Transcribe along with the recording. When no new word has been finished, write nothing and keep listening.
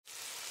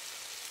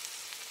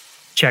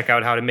Check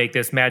out how to make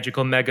this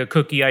magical mega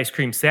cookie ice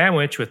cream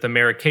sandwich with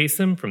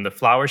Americasum from the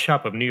Flower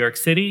Shop of New York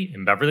City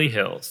in Beverly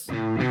Hills.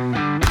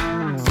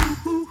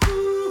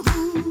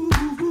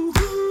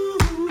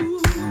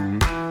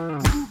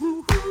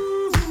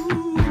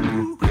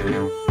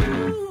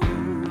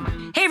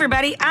 Hey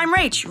everybody, I'm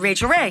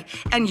Rachel Ray,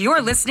 and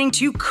you're listening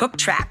to Cook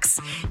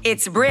Tracks.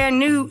 It's a brand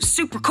new,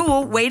 super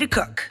cool way to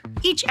cook.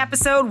 Each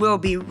episode will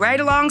be right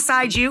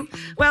alongside you.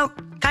 Well,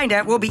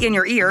 kinda, will be in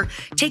your ear,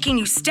 taking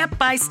you step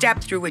by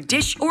step through a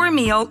dish or a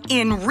meal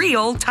in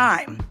real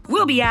time.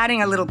 We'll be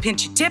adding a little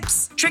pinch of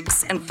tips,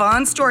 tricks, and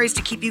fun stories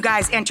to keep you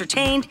guys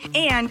entertained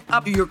and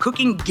up your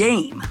cooking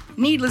game.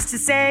 Needless to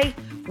say,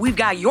 we've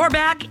got your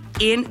back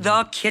in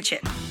the kitchen.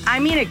 I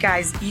mean it,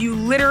 guys. You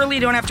literally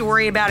don't have to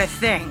worry about a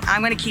thing.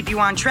 I'm gonna keep you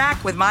on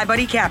track with my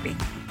buddy Cappy.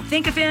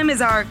 Think of him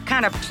as our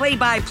kind of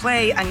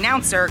play-by-play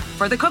announcer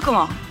for the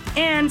cook-along.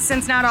 And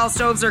since not all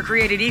stoves are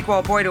created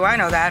equal, boy do I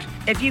know that,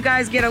 if you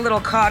guys get a little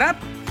caught up,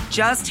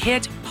 just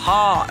hit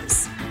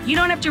pause. You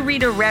don't have to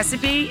read a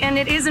recipe, and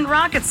it isn't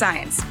rocket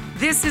science.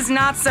 This is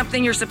not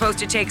something you're supposed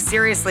to take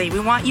seriously.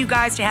 We want you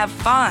guys to have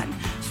fun.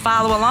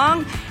 Follow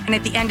along, and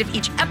at the end of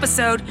each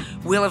episode,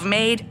 we'll have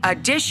made a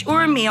dish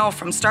or a meal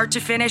from start to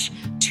finish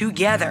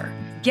together.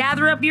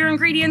 Gather up your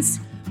ingredients,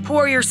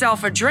 pour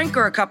yourself a drink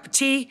or a cup of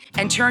tea,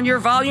 and turn your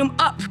volume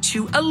up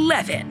to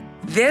 11.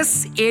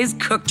 This is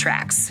Cook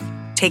Tracks.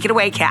 Take it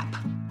away, Cap.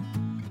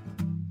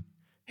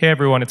 Hey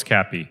everyone, it's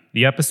Cappy.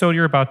 The episode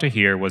you're about to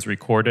hear was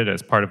recorded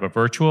as part of a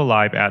virtual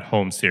live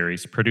at-home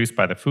series produced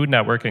by the Food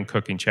Network and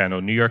cooking channel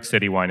New York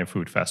City Wine and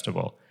Food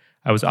Festival.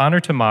 I was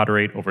honored to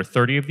moderate over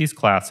 30 of these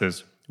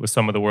classes with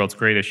some of the world's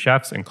greatest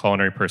chefs and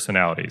culinary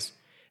personalities.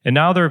 And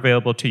now they're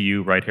available to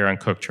you right here on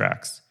Cook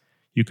Tracks.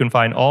 You can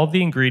find all of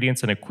the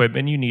ingredients and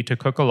equipment you need to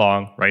cook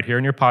along right here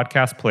in your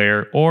podcast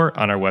player or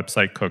on our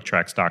website,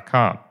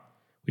 cooktracks.com.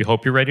 We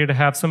hope you're ready to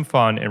have some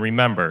fun, and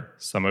remember,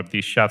 some of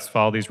these chefs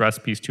follow these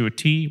recipes to a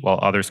T, while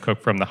others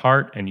cook from the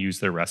heart and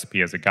use their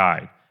recipe as a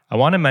guide. I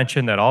want to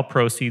mention that all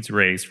proceeds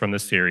raised from the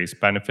series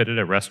benefited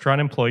a restaurant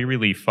employee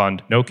relief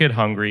fund, No Kid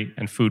Hungry,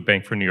 and Food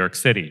Bank for New York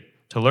City.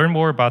 To learn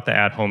more about the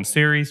at-home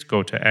series,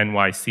 go to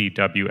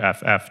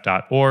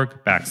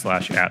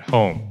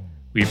nycwff.org/at-home.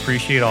 We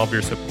appreciate all of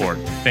your support.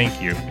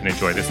 Thank you, and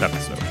enjoy this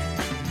episode.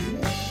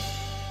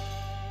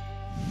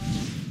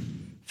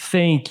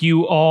 Thank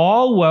you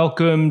all.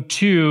 Welcome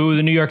to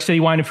the New York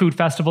City Wine and Food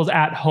Festival's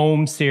At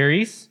Home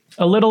series.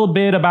 A little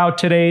bit about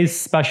today's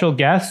special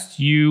guest.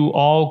 You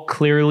all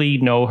clearly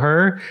know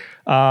her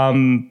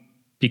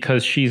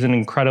because she's an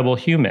incredible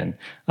human.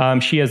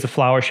 She has a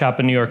flower shop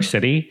in New York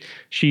City.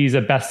 She's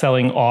a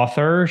best-selling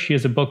author. She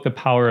has a book, The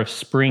Power of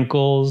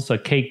Sprinkles, a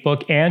cake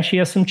book, and she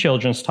has some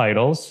children's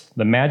titles,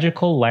 The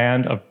Magical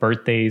Land of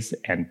Birthdays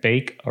and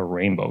Bake a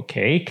Rainbow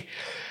Cake.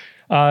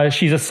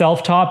 She's a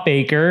self-taught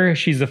baker.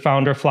 She's the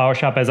founder of Flower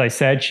Shop, as I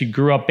said. She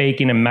grew up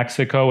baking in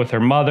Mexico with her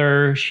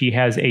mother. She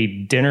has a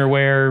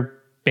dinnerware,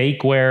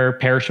 bakeware,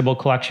 perishable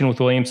collection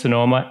with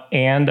Williams-Sonoma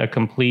and a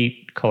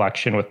complete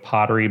collection with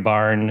Pottery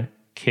Barn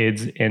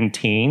Kids and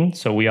Teen.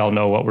 So we all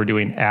know what we're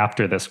doing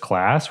after this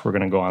class. We're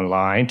going to go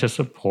online to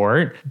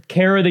support.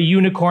 Kara, the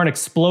unicorn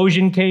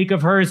explosion cake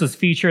of hers, is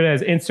featured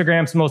as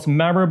Instagram's most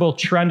memorable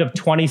trend of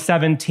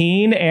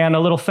 2017. And a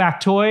little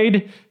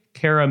factoid,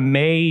 Kara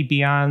may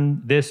be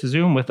on this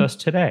Zoom with us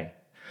today.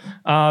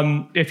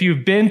 If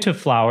you've been to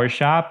Flower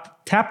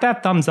Shop, tap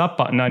that thumbs up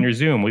button on your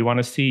Zoom. We want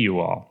to see you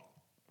all.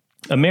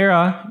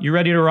 Amira, you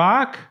ready to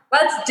rock?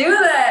 Let's do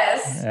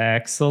this.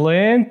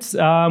 Excellent.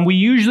 We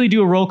usually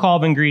do a roll call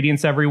of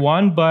ingredients,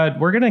 everyone, but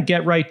we're going to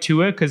get right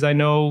to it because I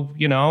know,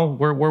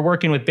 we're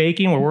working with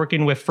baking, we're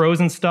working with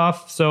frozen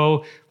stuff.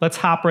 So let's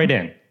hop right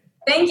in.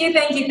 Thank you.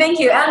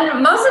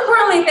 And most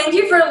importantly, thank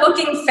you for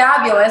looking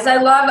fabulous. I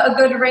love a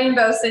good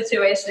rainbow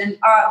situation,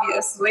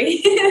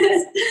 obviously.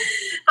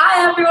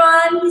 Hi,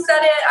 everyone. Who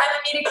said it? I'm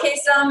Amita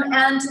Kasem,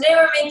 and today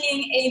we're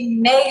making a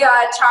mega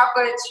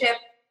chocolate chip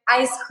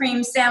ice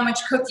cream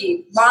sandwich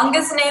cookie.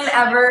 Longest name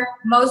ever,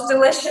 most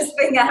delicious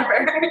thing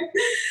ever.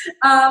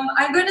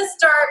 I'm going to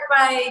start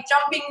by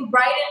jumping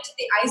right into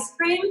the ice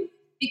cream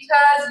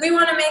because we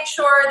want to make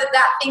sure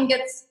that thing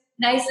gets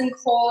nice and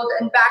cold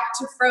and back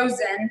to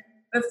frozen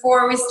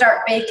before we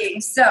start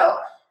baking. So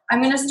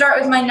I'm going to start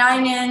with my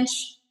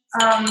 9-inch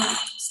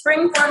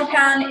springform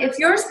pan. If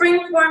your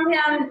springform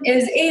pan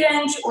is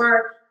 8-inch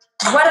or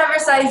whatever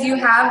size you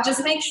have,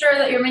 just make sure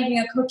that you're making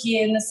a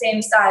cookie in the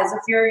same size.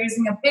 If you're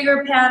using a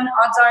bigger pan,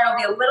 odds are it'll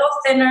be a little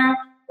thinner,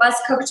 less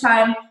cook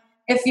time.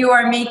 If you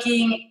are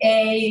making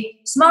a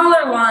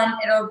smaller one,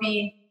 it'll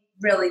be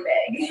really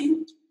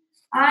big.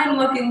 I'm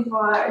looking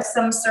for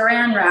some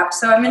saran wrap.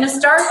 So I'm going to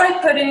start by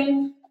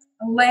putting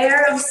a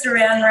layer of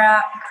saran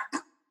wrap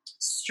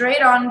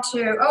straight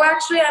onto,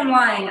 actually I'm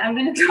lying. I'm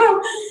going to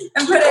go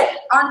and put it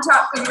on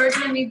top because we're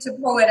going to need to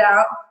pull it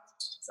out.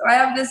 So I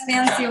have this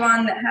fancy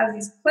one that has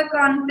these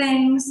click-on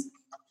things.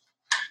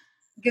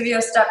 I'll give you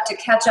a step to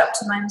catch up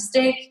to my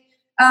mistake.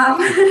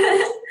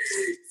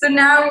 So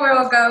now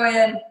we'll go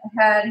in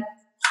ahead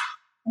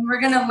and we're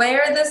going to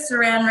layer the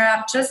saran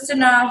wrap just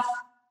enough.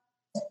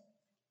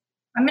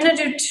 I'm going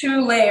to do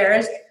 2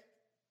 layers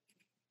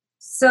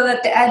so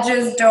that the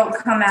edges don't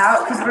come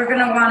out, because we're going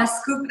to want to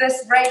scoop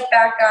this right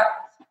back up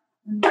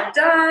when we're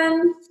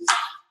done.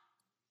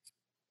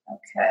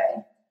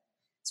 Okay.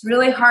 It's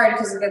really hard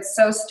because it gets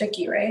so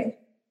sticky, right?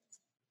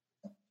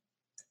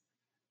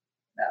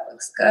 That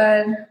looks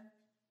good.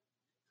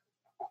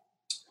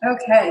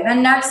 Okay,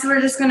 then next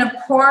we're just going to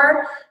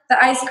pour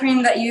the ice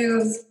cream that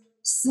you've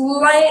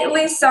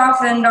slightly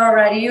softened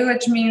already,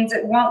 which means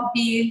it won't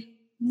be,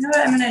 you know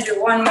what, I'm going to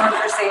do one more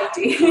for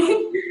safety.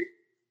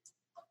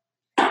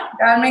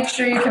 Gotta make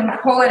sure you can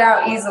pull it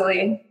out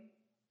easily.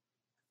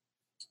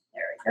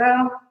 There we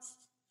go.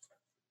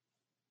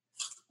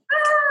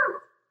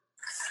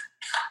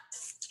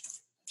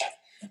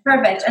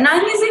 Perfect. And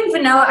I'm using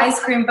vanilla ice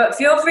cream, but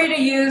feel free to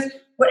use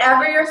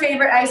whatever your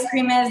favorite ice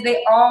cream is.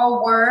 They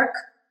all work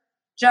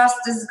just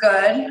as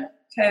good.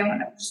 Okay, I'm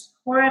gonna just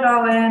pour it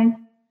all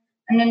in.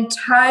 An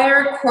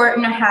entire quart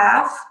and a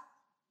half,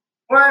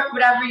 or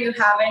whatever you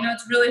have. I know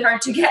it's really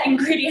hard to get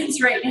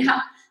ingredients right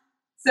now.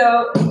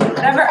 So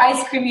whatever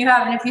ice cream you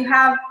have, and if you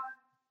have,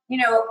 you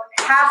know,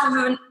 half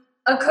of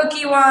a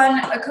cookie one,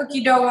 a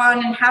cookie dough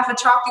one, and half a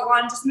chocolate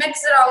one, just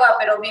mix it all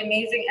up. It'll be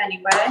amazing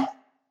anyway.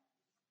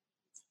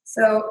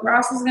 So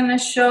Ross is gonna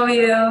show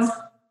you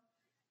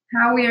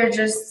how we are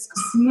just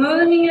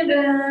smoothing it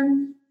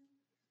in,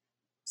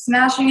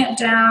 smashing it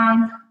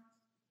down.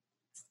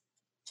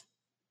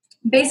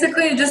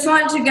 Basically, you just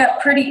want it to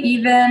get pretty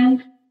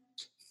even.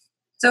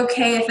 It's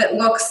okay if it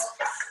looks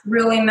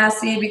really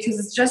messy because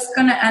it's just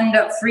going to end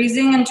up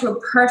freezing into a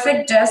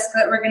perfect disc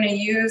that we're going to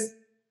use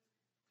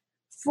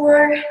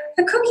for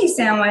the cookie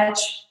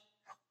sandwich.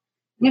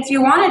 And if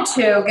you wanted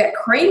to get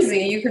crazy,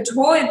 you could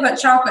totally put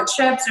chocolate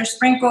chips or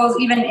sprinkles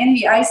even in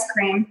the ice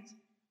cream,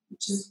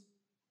 which is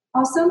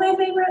also my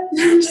favorite.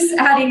 Just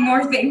adding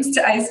more things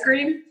to ice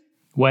cream.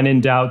 When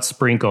in doubt,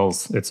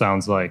 sprinkles, it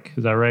sounds like.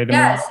 Is that right,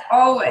 Amanda? Yes,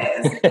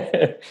 always.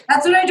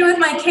 That's what I do with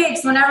my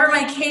cakes. Whenever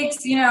my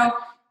cakes, you know,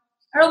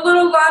 are a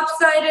little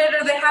lopsided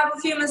or they have a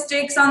few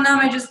mistakes on them,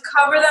 I just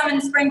cover them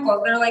in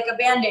sprinkles. They're like a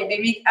Band-Aid. They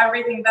make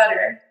everything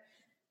better.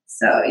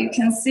 So you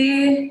can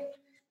see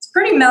it's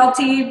pretty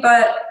melty,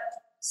 but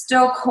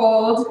still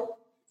cold.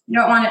 You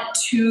don't want it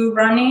too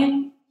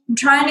runny. I'm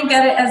trying to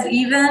get it as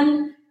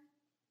even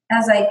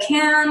as I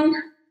can.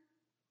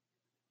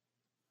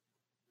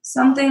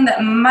 Something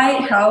that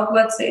might help,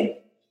 let's see.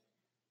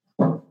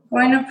 I'm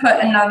going to put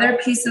another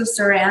piece of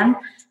saran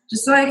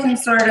just so I can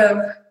sort of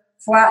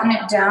flatten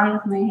it down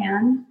with my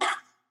hand.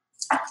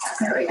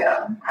 There we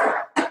go.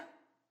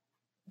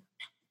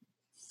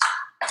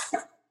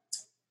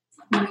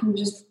 You can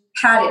just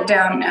pat it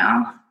down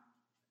now.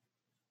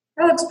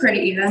 That looks pretty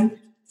even.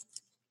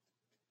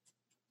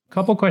 A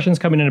couple questions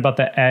coming in about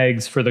the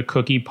eggs for the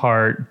cookie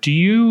part. Do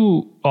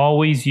you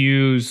always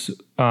use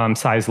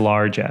size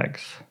large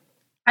eggs?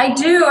 I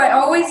do. I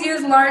always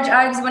use large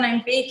eggs when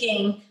I'm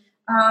baking.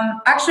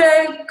 Actually,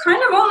 I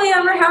kind of only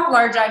ever have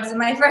large eggs in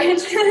my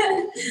fridge.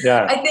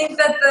 Yeah. I think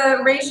that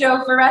the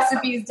ratio for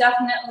recipes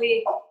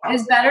definitely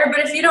is better.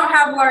 But if you don't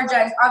have large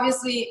eggs,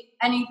 obviously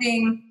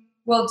anything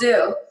will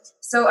do.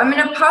 So I'm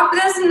going to pop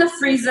this in the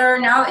freezer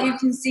now that you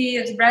can see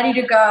it's ready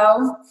to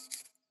go.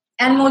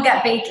 And we'll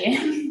get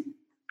baking.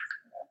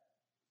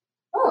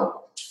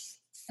 Oh.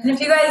 And if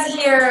you guys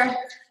hear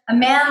a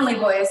manly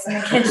voice in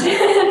the kitchen,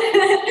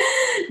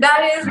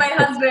 that is my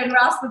husband,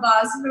 Ross the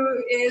Boss,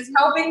 who is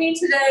helping me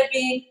today,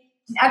 being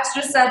an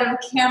extra set of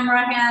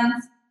camera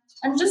hands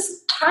and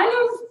just kind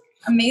of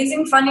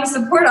amazing, funny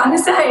support on the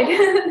side.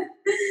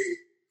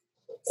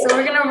 So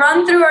we're going to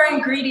run through our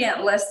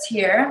ingredient list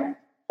here,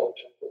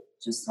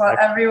 just while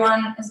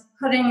everyone is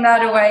putting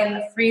that away in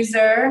the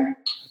freezer.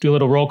 Do a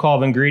little roll call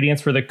of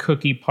ingredients for the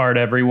cookie part,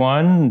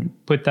 everyone.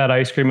 Put that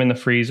ice cream in the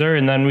freezer,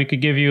 and then we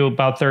could give you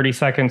about 30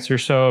 seconds or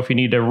so if you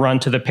need to run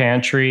to the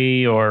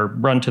pantry or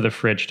run to the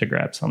fridge to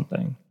grab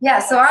something. Yeah,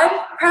 so I've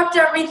prepped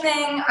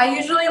everything. I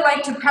usually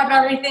like to prep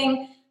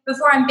everything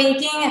before I'm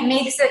baking. It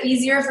makes it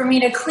easier for me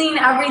to clean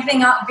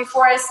everything up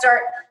before I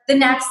start the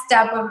next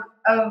step of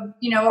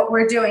what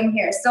we're doing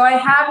here. So I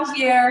have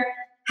here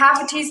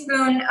half a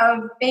teaspoon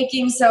of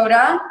baking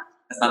soda.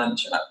 It's not in the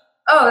shop.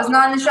 Oh, it's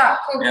not in the shop.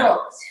 Cool, yeah.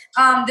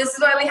 Cool. This is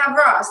why we have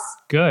Ross.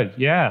 Good.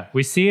 Yeah,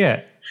 we see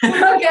it.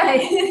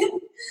 Okay.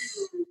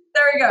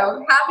 There we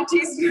go. Half a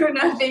teaspoon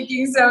of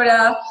baking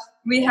soda.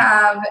 We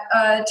have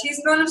a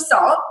teaspoon of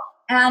salt,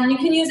 and you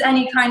can use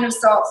any kind of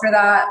salt for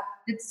that.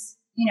 It's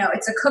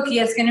a cookie.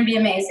 It's going to be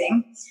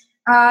amazing.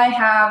 I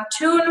have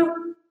 2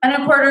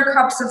 1/4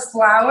 cups of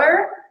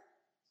flour.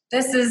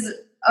 This is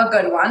a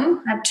good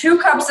one. I have 2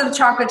 cups of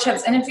chocolate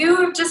chips. And if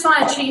you just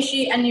want a cheat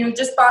sheet and you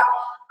just bought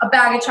a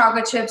bag of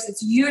chocolate chips,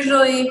 it's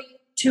usually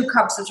 2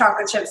 cups of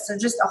chocolate chips. So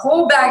just a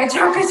whole bag of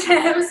chocolate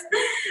chips.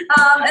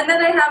 And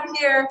then I have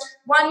here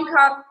 1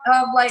 cup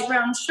of light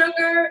brown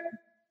sugar.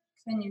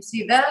 Can you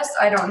see this?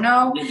 I don't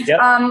know. Yep.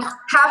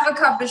 Half a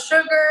cup of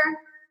sugar,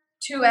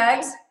 2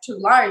 eggs, 2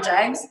 large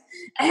eggs,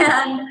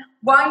 and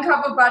 1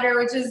 cup of butter,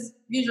 which is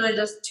usually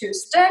just 2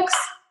 sticks.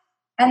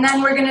 And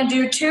then we're going to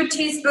do 2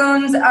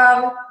 teaspoons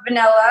of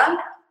vanilla.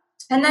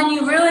 And then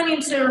you really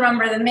need to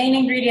remember the main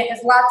ingredient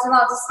is lots and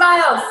lots of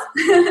smiles.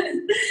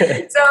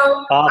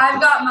 So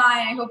I've got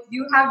mine. I hope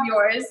you have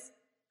yours.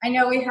 I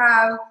know we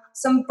have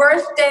some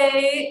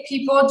birthday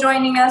people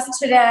joining us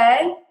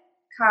today.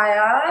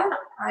 Kaya,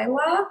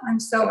 Iowa. I'm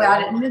so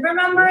bad at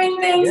remembering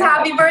things. Yeah.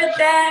 Happy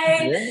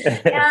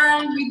birthday. Yeah.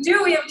 And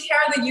we have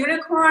Kara the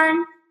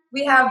Unicorn.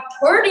 We have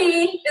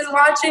Porty is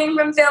watching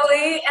from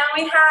Philly. And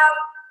we have,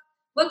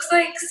 looks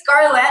like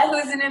Scarlett,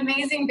 who's an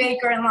amazing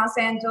baker in Los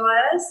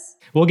Angeles.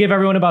 We'll give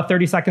everyone about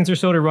 30 seconds or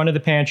so to run to the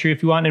pantry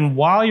if you want. And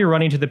while you're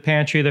running to the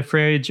pantry or the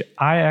fridge,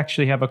 I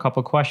actually have a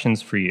couple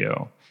questions for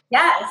you.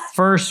 Yes.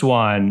 First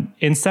one,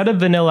 instead of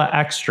vanilla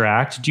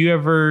extract,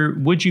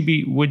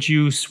 would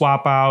you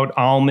swap out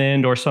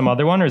almond or some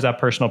other one, or is that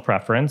personal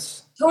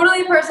preference?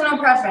 Totally personal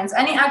preference.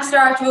 Any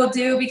extract will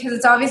do because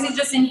it's obviously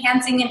just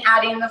enhancing and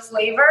adding the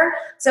flavor.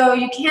 So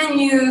you can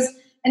use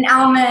an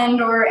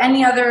almond or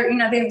any other,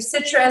 they have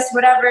citrus,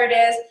 whatever it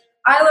is.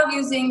 I love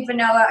using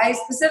vanilla. I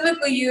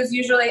specifically use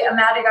usually a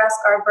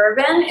Madagascar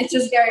bourbon. It's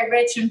just very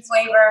rich in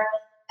flavor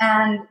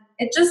and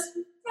it just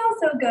smells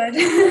so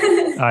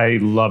good. I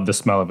love the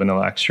smell of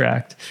vanilla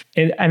extract.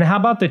 And how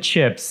about the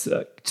chips?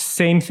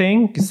 Same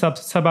thing?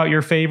 Sub out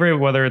your favorite,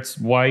 whether it's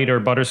white or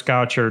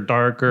butterscotch or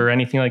dark or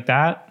anything like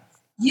that?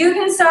 You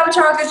can sub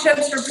chocolate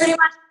chips for pretty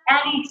much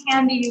any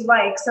candy you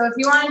like. So if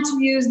you wanted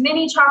to use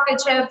mini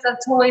chocolate chips,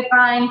 that's totally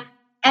fine.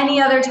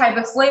 Any other type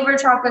of flavored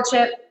chocolate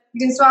chip, you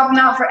can swap them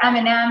out for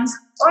M&Ms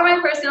or my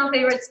personal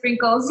favorite,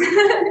 sprinkles.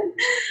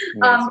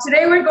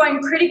 Today we're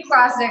going pretty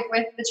classic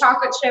with the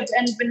chocolate chips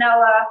and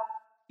vanilla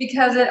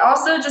because it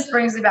also just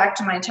brings me back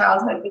to my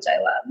childhood, which I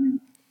love.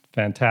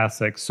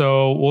 Fantastic.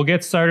 So we'll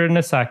get started in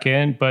a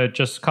second, but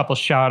just a couple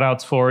shout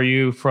outs for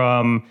you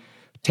from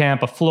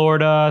Tampa,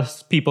 Florida,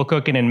 people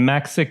cooking in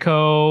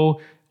Mexico,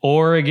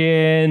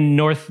 Oregon,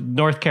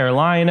 North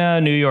Carolina,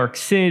 New York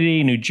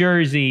City, New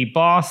Jersey,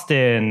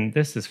 Boston.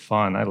 This is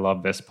fun. I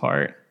love this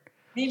part.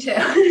 Me too.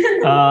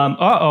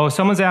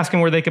 Someone's asking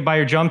where they could buy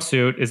your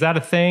jumpsuit. Is that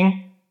a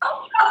thing?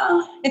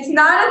 It's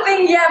not a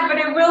thing yet, but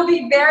it will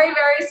be very,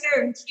 very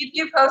soon. Keep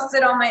you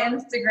posted on my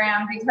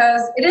Instagram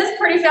because it is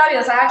pretty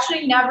fabulous. I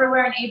actually never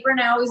wear an apron.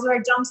 I always wear a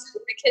jumpsuit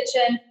in the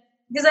kitchen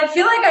because I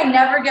feel like I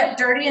never get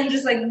dirty in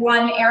just like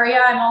one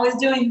area. I'm always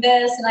doing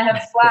this and I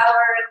have flour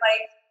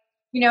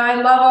and I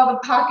love all the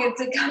pockets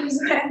it comes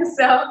with.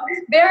 So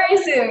very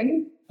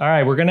soon. All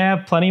right, we're going to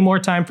have plenty more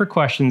time for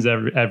questions,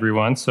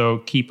 everyone. So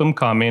keep them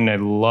coming. I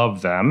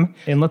love them.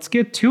 And let's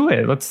get to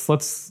it. Let's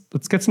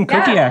get some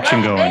cookie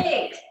action going.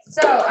 Bake.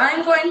 So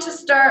I'm going to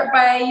start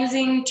by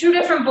using 2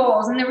 different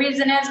bowls. And the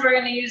reason is we're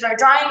going to use our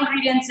dry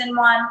ingredients in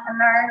one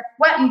and our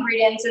wet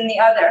ingredients in the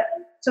other.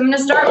 So I'm going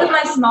to start with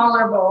my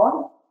smaller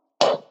bowl.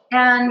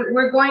 And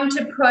we're going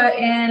to put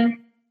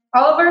in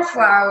all of our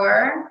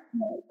flour.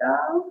 There we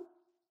go.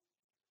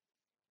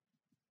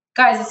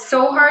 Guys, it's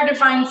so hard to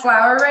find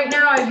flour right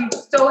now. I'm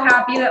so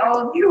happy that all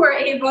of you were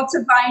able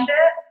to find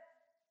it.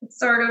 It's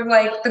sort of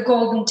like the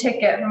golden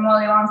ticket from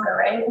Willy Wonka,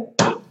 right?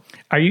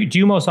 Do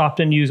you most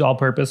often use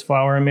all-purpose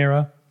flour,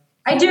 Amira?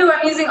 I do.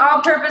 I'm using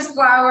all-purpose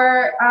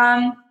flour.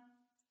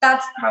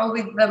 That's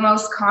probably the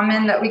most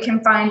common that we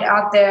can find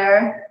out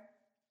there,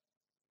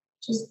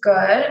 which is good.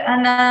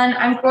 And then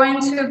I'm going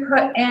to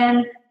put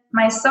in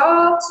my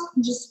salt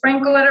and just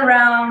sprinkle it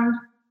around.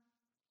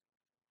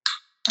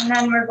 And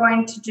then we're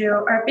going to do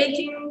our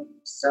baking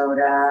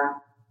soda.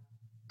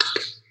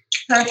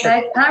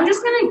 Perfect. And I'm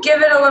just going to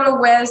give it a little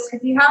whisk.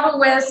 If you have a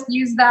whisk,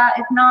 use that.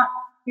 If not,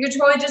 you could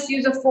totally just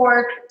use a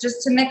fork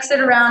just to mix it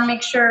around.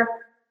 Make sure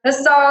the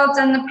salt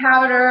and the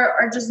powder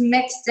are just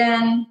mixed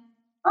in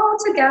all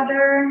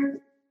together.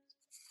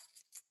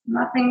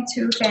 Nothing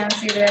too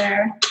fancy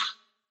there.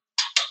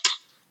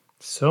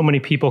 So many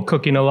people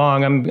cooking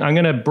along. I'm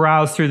going to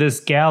browse through this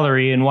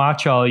gallery and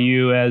watch all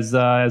you as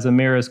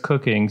Amira's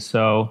cooking.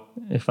 So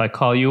if I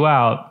call you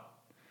out,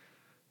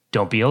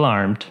 don't be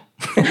alarmed.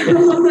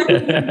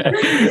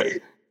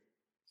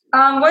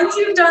 Once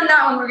you've done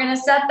that one, we're going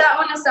to set that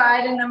one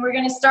aside, and then we're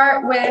going to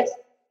start with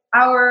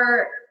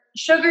our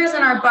sugars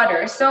and our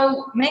butter.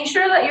 So make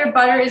sure that your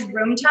butter is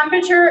room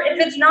temperature. If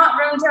it's not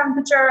room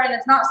temperature and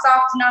it's not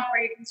soft enough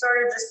where you can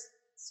sort of just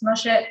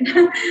smush it,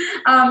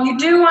 you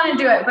do want to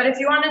do it. But if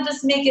you want to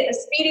just make it a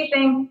speedy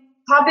thing,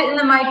 pop it in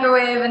the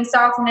microwave and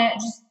soften it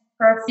just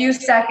for a few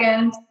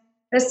seconds.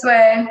 This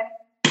way,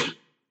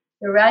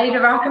 you're ready to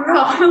rock and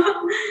roll.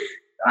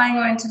 So I'm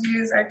going to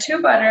use our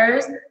 2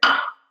 butters.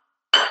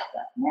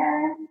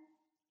 There.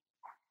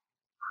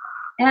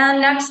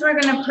 And next we're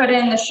going to put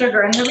in the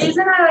sugar. And the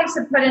reason I like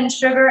to put in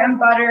sugar and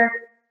butter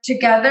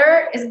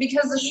together is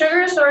because the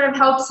sugar sort of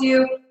helps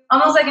you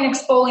almost like an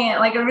exfoliant,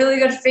 like a really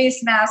good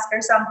face mask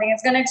or something.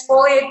 It's going to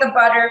exfoliate the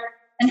butter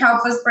and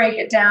help us break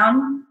it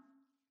down.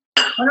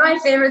 One of my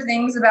favorite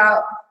things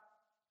about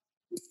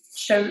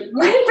sugar,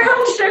 light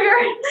brown sugar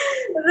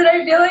is that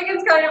I feel like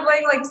it's kind of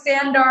like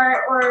sand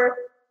art or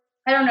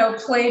I don't know,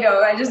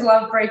 Play-Doh. I just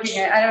love breaking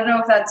it. I don't know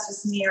if that's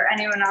just me or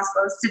anyone else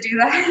loves to do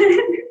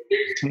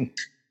that.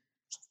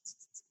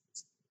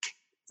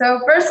 So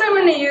first I'm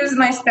going to use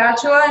my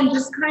spatula and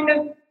just kind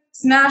of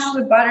smash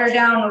the butter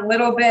down a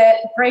little bit,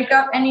 break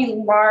up any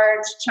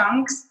large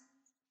chunks.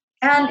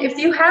 And if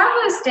you have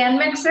a stand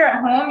mixer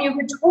at home, you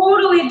could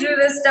totally do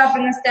this stuff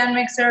in the stand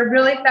mixer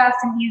really fast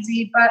and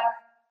easy. But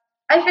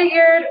I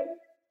figured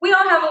we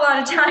all have a lot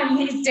of time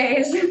these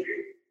days,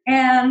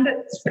 and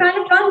it's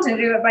kind of fun to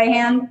do it by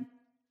hand.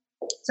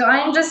 So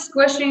I'm just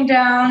squishing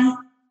down.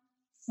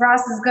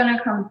 Frost is going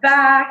to come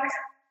back.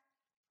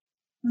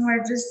 And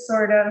we're just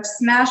sort of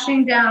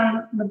smashing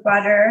down the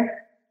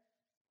butter,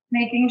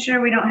 making sure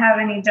we don't have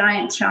any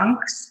giant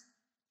chunks.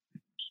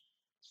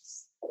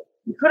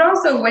 You could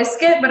also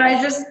whisk it, but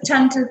I just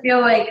tend to feel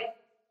like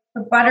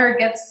the butter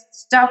gets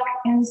stuck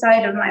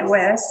inside of my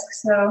whisk.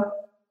 So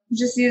I'm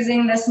just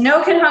using this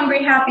No Kid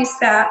Hungry Happy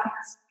Spat.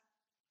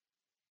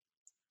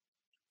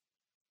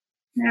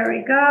 There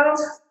we go.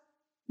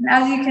 And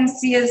as you can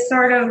see, it's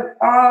sort of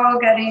all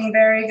getting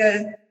very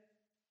good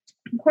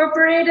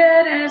incorporated,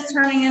 and it's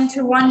turning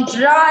into one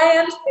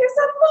giant piece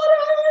of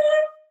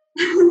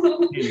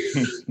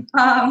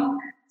butter.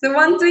 So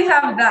once we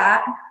have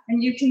that,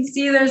 and you can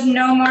see there's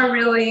no more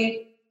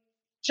really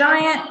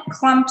giant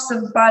clumps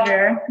of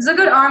butter. It's a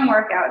good arm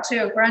workout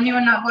too for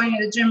anyone not going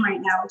to the gym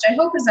right now, which I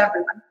hope is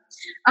everyone.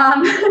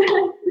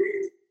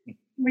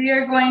 We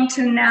are going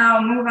to now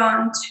move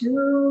on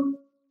to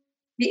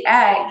the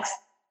eggs.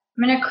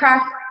 I'm going to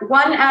crack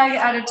one egg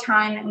at a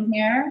time in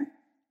here.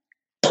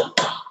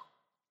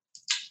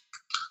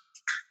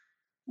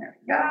 There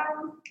we go.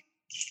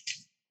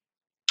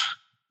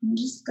 I'm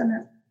just going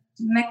to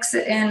mix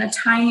it in a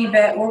tiny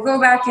bit. We'll go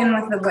back in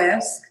with the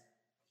whisk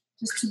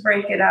just to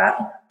break it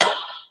up.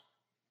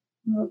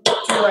 We'll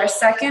do our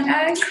second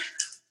egg.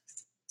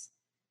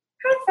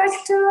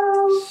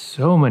 Perfecto.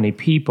 So many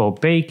people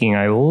baking.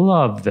 I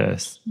love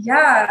this.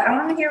 Yeah, I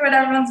want to hear what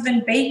everyone's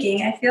been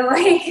baking. I feel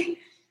like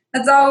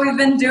that's all we've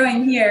been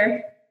doing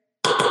here.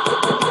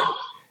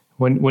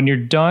 When you're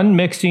done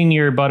mixing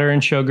your butter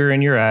and sugar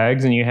and your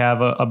eggs and you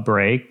have a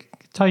break,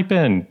 type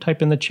in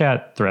the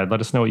chat thread.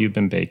 Let us know what you've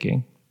been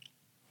baking.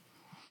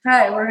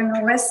 Okay, we're going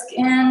to whisk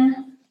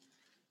in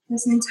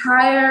this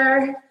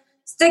entire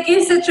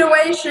sticky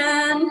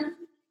situation.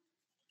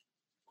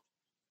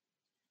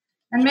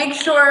 And make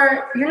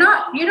sure you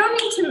don't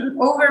need to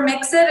over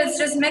mix it. It's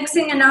just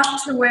mixing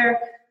enough to where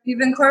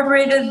you've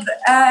incorporated the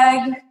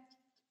egg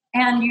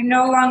and you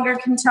no longer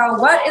can tell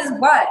what is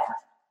what.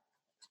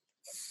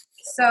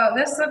 So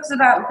this looks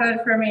about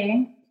good for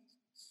me.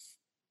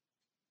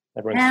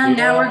 And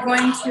now we're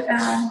going to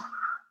add,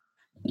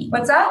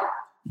 what's that?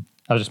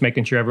 I was just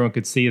making sure everyone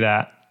could see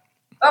that.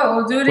 Oh,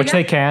 we'll do it again. Which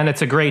they can.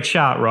 It's a great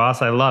shot,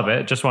 Ross. I love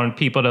it. Just wanted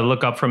people to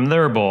look up from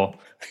their bowl.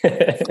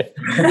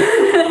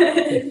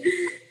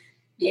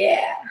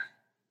 Yeah.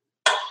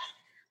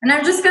 And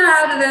I'm just going to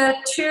add the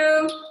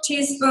 2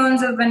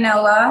 teaspoons of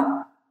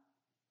vanilla.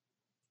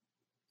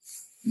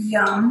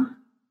 Yum.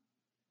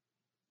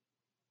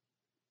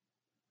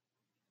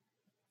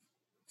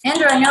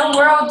 Andrew, I know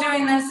we're all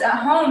doing this at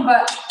home,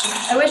 but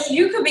I wish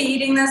you could be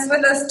eating this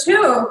with us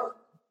too.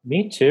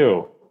 Me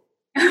too.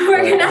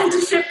 We're going to have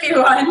to ship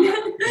you one.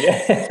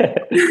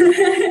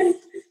 Yeah.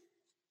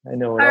 I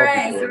know. All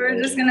right, so we're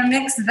just going to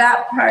mix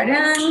that part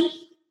in.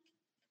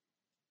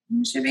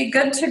 You should be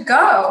good to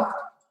go.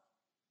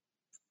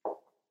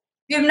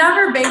 If you've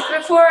never baked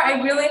before,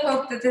 I really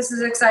hope that this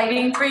is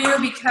exciting for you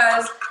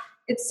because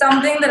it's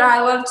something that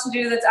I love to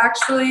do that's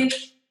actually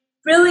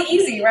really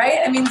easy, right?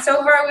 I mean,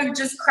 so far we've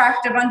just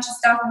cracked a bunch of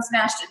stuff and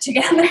smashed it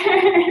together.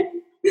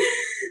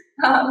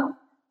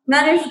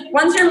 Then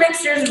once your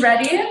mixture is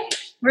ready,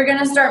 we're going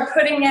to start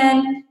putting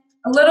in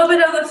a little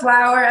bit of the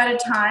flour at a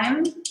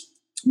time.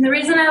 And the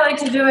reason I like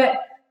to do it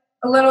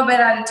a little bit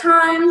at a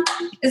time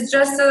is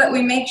just so that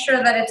we make sure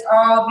that it's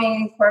all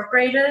being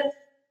incorporated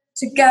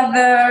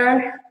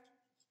together.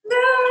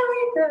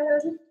 Very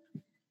good.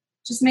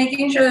 Just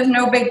making sure there's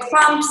no big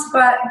clumps,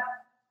 but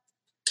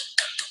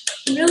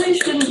it really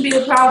shouldn't be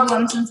a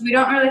problem since we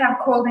don't really have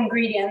cold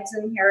ingredients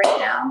in here right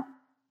now.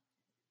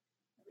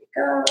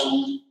 There we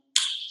go.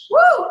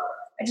 Woo!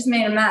 I just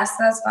made a mess.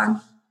 That's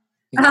fun.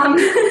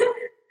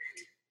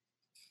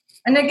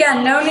 And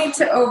again, no need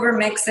to over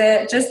mix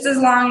it, just as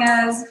long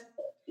as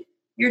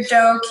your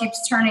dough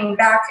keeps turning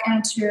back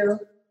into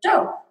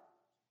dough.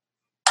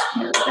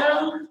 Here we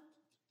go.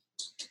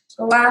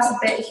 The last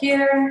bit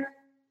here.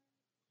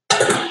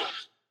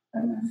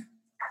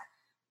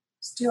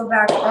 Steal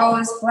back all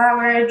this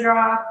flour I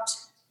dropped.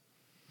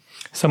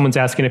 Someone's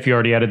asking if you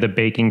already added the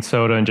baking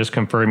soda and just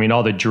confirming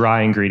all the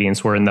dry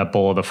ingredients were in that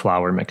bowl of the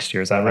flour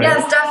mixture. Is that right?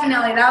 Yes,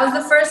 definitely. That was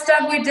the first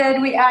step we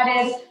did. We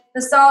added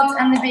the salt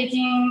and the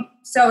baking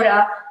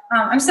soda.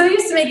 I'm so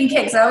used to making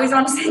cakes. I always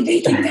want to say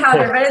baking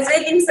powder, but it's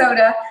baking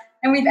soda.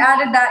 And we've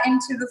added that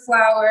into the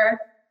flour.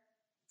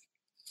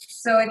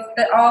 So it's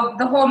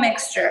the whole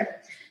mixture.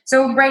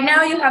 So right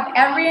now you have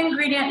every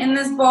ingredient in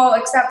this bowl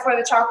except for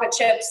the chocolate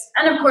chips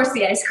and, of course,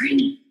 the ice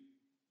cream.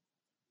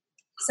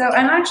 So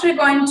I'm actually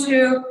going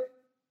to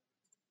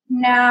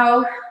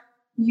now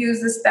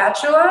use the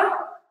spatula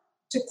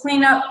to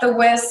clean up the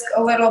whisk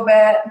a little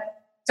bit.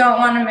 Don't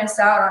want to miss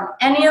out on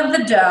any of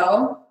the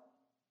dough.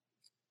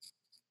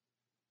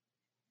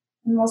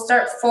 And we'll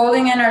start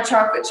folding in our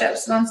chocolate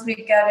chips once we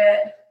get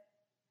it.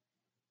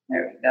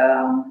 There we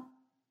go.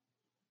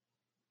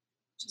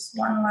 Just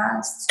one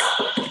last.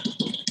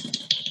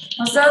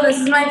 Also, this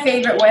is my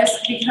favorite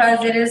whisk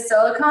because it is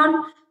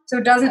silicone, so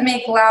it doesn't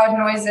make loud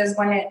noises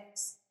when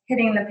it's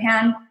hitting the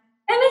pan. And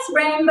it's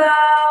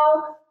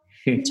rainbow,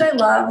 which I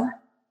love.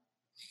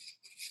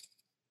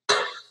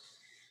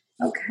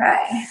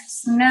 Okay,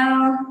 so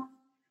now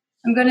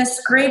I'm going to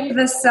scrape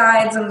the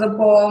sides of the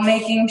bowl,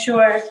 making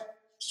sure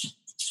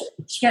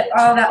get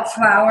all that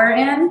flour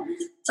in.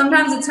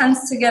 Sometimes it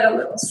tends to get a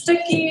little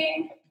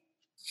sticky.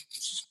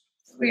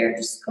 We are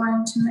just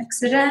going to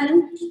mix it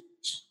in.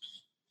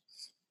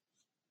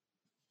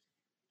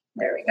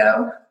 There we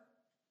go.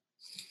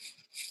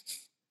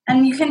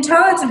 And you can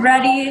tell it's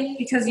ready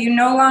because you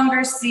no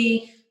longer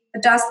see the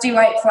dusty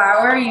white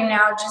flour. You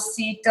now just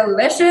see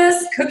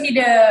delicious cookie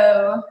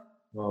dough.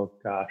 Oh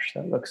gosh,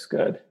 that looks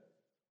good.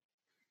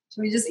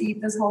 Should we just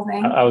eat this whole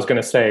thing? I was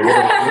going to say.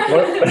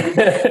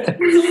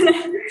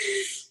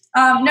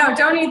 No,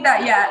 don't eat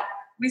that yet.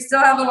 We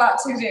still have a lot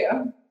to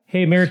do.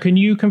 Hey, Mary, can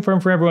you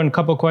confirm for everyone a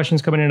couple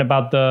questions coming in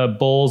about the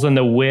bowls and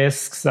the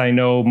whisks? I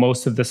know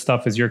most of this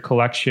stuff is your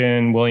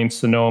collection,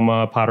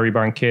 Williams-Sonoma, Pottery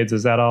Barn Kids.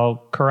 Is that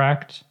all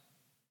correct?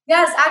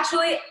 Yes,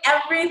 actually,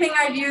 everything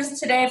I've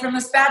used today, from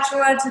the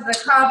spatula to the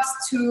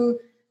cups to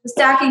the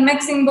stacking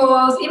mixing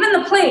bowls, even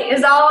the plate,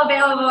 is all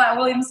available at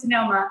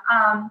Williams-Sonoma,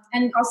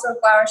 and also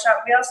Flower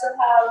Shop. We also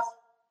have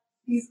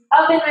these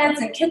oven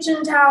mitts and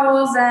kitchen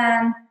towels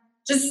and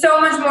just so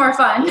much more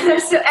fun.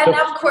 And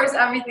of course,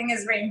 everything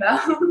is rainbow.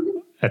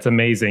 That's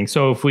amazing.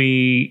 So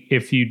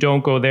if you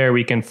don't go there,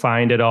 we can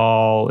find it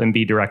all and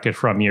be directed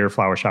from your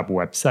Flower Shop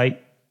website?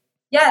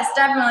 Yes,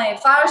 definitely.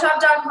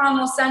 Flowershop.com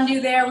will send you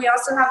there. We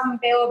also have them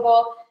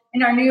available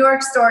in our New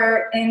York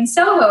store in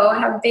Soho. I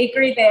have a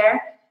bakery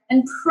there.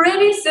 And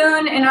pretty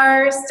soon in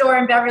our store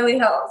in Beverly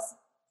Hills.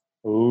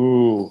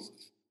 Ooh.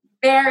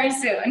 Very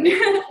soon.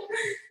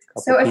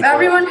 So if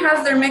everyone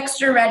has their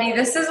mixture ready,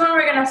 this is when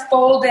we're going to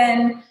fold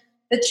in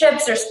the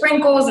chips or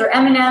sprinkles or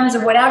M&Ms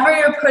or whatever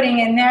you're putting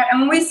in there.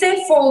 And when we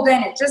say fold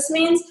in, it just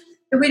means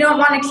that we don't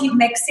want to keep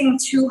mixing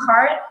too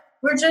hard.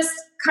 We're just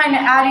kind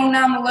of adding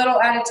them a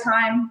little at a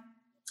time.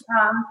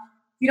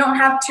 You don't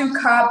have 2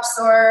 cups,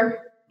 or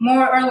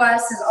more or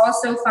less is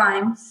also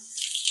fine.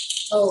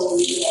 Oh,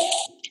 yeah.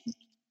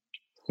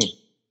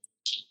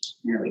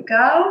 There we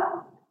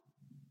go.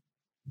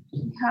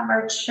 We have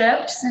our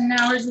chips, and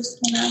now we're just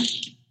going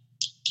to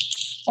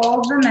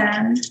fold them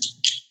in.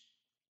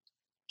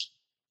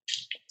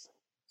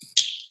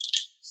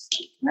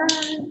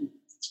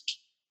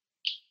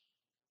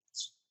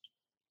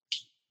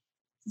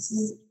 This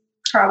is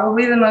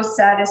probably the most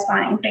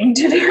satisfying thing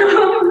to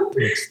do.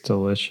 It's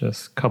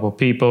delicious. A couple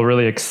people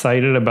really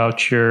excited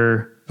about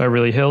your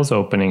Beverly Hills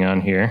opening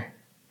on here.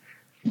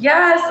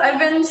 Yes, I've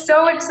been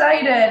so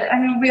excited. I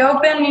mean, we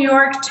opened New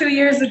York 2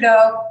 years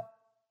ago,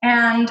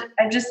 and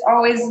I just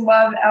always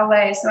loved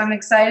LA, so I'm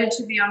excited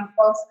to be on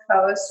both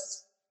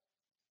coasts.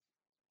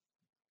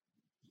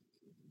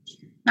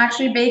 I'm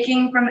actually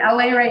baking from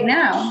LA right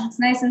now. It's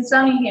nice and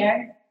sunny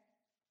here.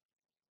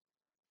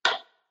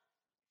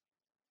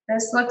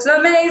 This looks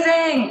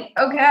amazing.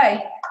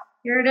 Okay,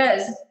 here it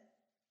is.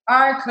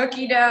 Our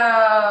cookie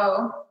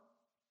dough.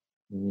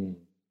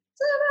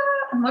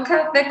 Ta-da! And look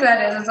how thick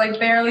that is. It's like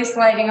barely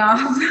sliding off.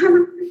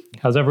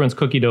 How's everyone's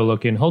cookie dough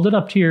looking? Hold it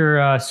up to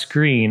your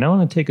screen. I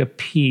want to take a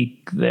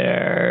peek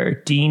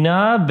there.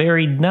 Dina,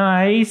 very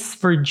nice.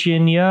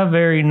 Virginia,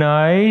 very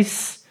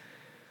nice.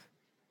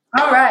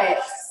 All right,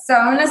 so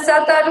I'm going to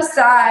set that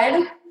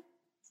aside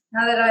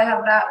now that I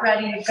have that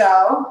ready to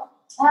go.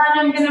 And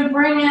I'm going to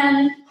bring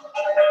in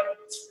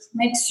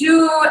my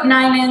 2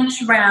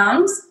 9-inch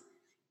rounds.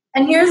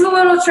 And here's a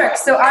little trick.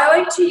 So I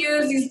like to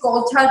use these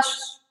Gold Touch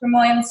from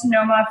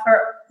Williams-Sonoma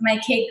for my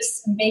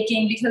cakes and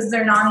baking because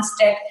they're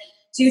nonstick.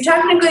 So you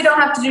technically don't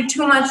have to do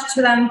too much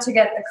to them to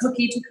get the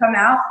cookie to come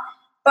out.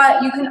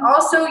 But you can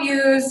also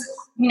use,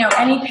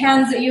 any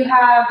pans that you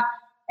have,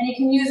 and you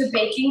can use a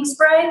baking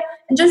spray.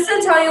 And just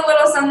to tell you a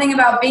little something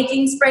about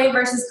baking spray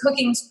versus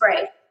cooking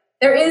spray,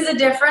 there is a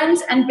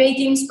difference, and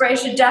baking spray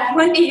should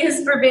definitely be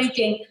used for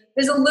baking.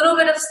 There's a little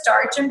bit of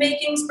starch in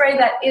baking spray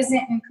that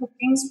isn't in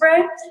cooking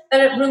spray, that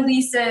it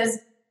releases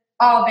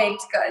all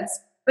baked goods.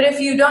 But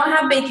if you don't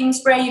have baking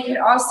spray, you could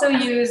also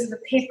use the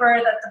paper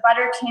that the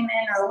butter came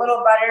in, or a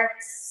little butter.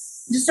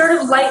 Just sort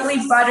of lightly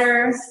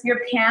butter your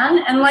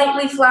pan and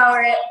lightly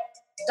flour it,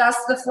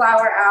 dust the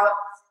flour out,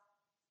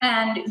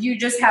 and you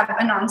just have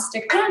a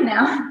nonstick pan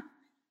now.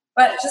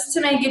 But just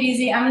to make it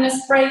easy, I'm going to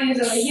spray these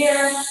over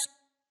here.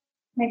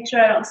 Make sure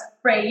I don't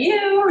spray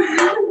you.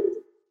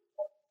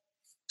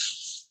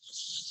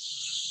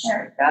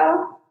 There we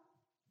go.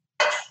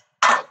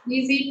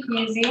 Easy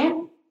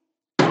peasy.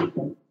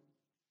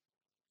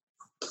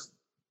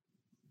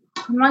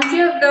 And once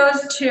you have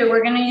those 2,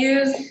 we're going to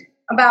use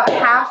about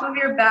half of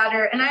your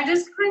batter. And I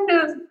just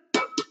if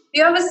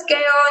you have a scale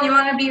and you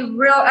want to be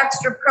real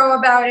extra pro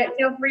about it,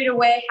 feel free to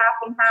weigh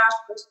half and half.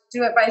 Just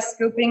do it by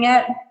scooping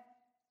it.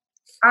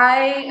 I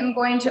am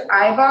going to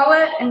eyeball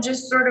it and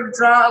just sort of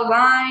draw a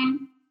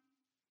line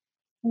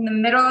in the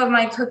middle of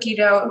my cookie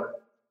dough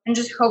and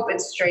just hope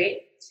it's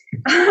straight.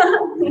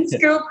 And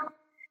scoop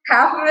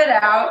half of it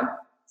out.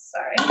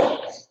 Sorry.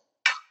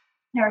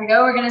 There we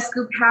go. We're going to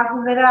scoop half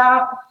of it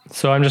out.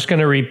 So I'm just going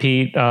to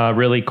repeat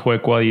really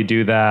quick while you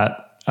do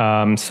that.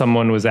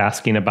 Someone was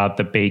asking about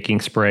the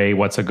baking spray.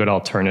 What's a good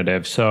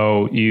alternative?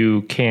 So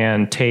you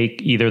can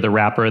take either the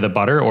wrapper or the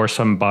butter or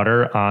some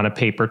butter on a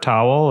paper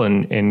towel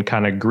and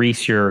kind of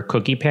grease your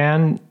cookie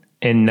pan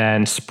and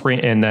then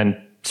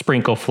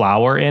sprinkle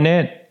flour in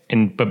it.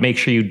 But make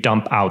sure you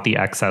dump out the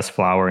excess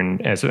flour.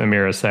 And as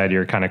Amira said,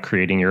 you're kind of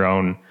creating your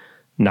own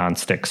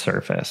nonstick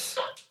surface.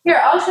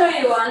 Here, I'll show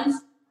you one.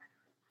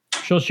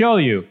 She'll show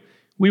you.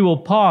 We will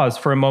pause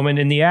for a moment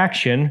in the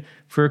action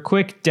for a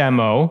quick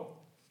demo.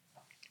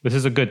 This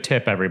is a good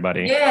tip,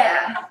 everybody.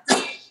 Yeah.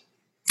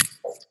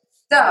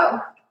 So,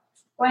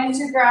 going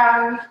to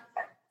grab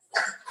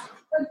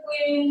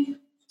quickly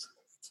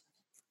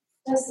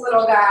this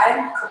little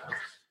guy.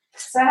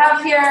 So I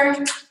have here,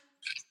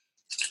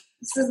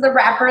 this is the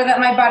wrapper that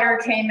my butter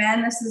came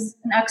in. This is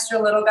an extra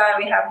little guy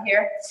we have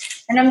here.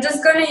 And I'm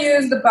just going to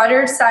use the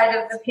buttered side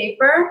of the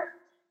paper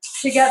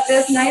to get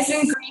this nice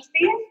and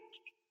greasy.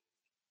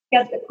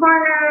 Get the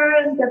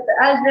corners, get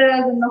the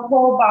edges, and the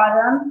whole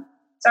bottom.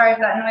 Sorry if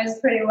that noise is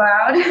pretty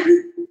loud.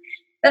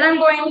 Then I'm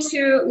going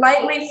to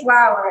lightly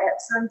flour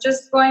it. So I'm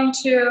just going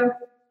to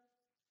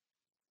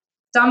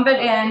dump it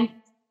in.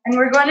 And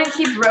we're going to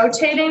keep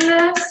rotating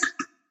this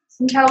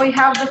until we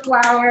have the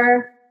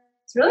flour.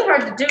 It's really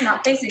hard to do,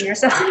 not facing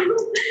yourself.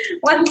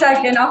 1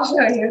 second, I'll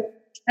show you.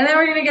 And then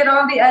we're going to get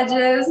all the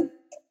edges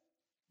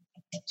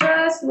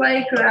just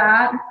like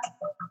that.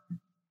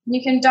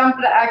 You can dump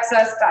the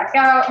excess back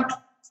out.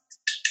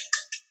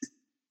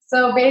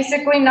 So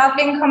basically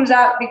nothing comes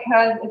out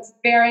because it's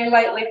very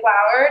lightly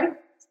floured.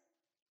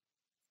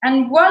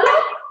 And voila,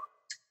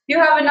 you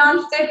have a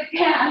nonstick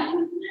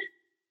pan.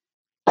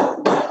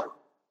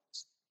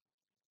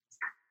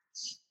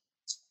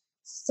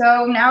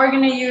 So now we're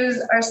going to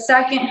use our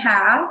second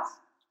half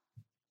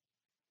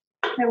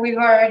that we've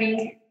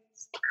already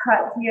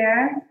cut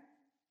here.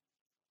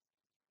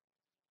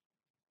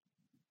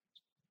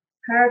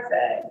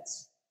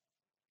 Perfect.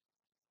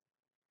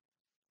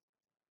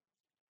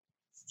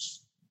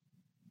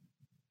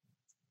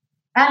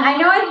 And I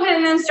know I put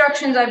in the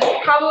instructions, I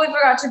probably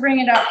forgot to bring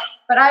it up,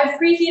 but I've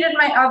preheated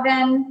my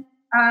oven.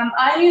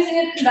 I'm using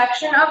a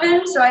convection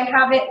oven, so I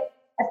have it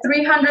at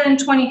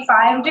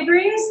 325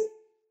 degrees.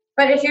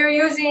 But if you're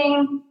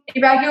using a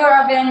regular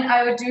oven,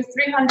 I would do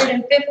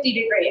 350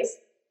 degrees.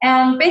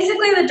 And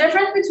basically the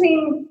difference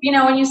between,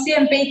 when you see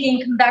them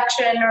baking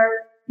convection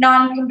or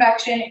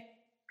non-convection,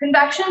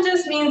 convection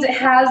just means it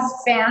has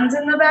fans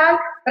in the back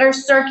that are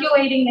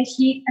circulating the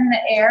heat and the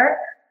air,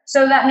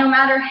 so that no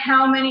matter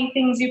how many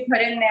things you put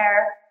in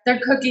there,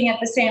 they're cooking at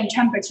the same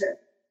temperature.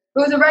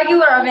 But with a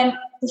regular oven,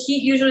 the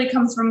heat usually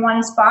comes from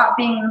one spot,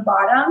 being the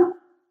bottom,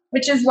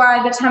 which is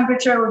why the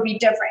temperature would be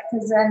different,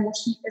 because then the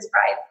heat is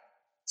right.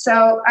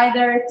 So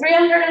either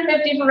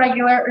 350 for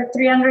regular or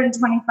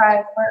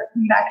 325 for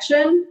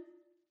convection.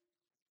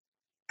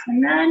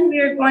 And then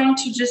we're going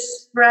to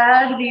just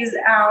spread these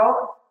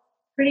out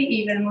pretty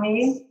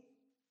evenly.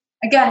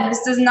 Again,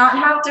 this does not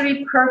have to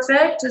be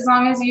perfect as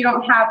long as you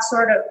don't have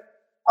sort of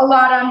a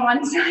lot on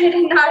one side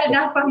and not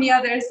enough on the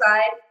other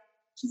side.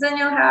 Because then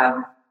you'll have,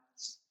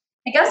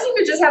 I guess you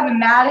could just have a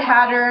Mad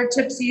Hatter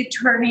Tipsy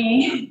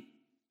Turny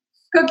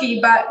cookie,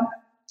 but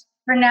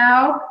for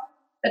now,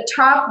 the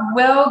top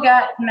will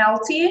get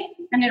melty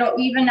and it'll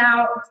even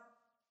out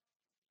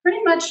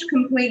pretty much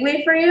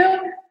completely for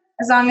you,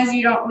 as long as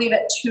you don't leave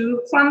it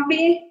too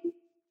clumpy.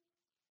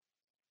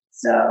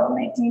 So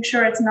making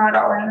sure it's not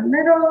all in the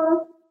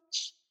middle.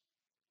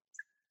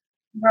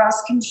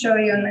 Ross can show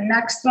you in the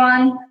next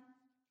one.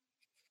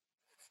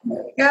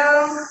 There we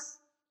go.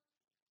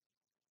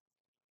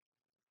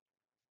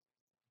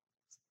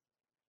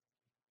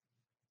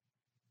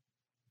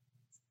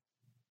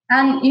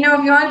 And,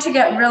 if you want to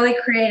get really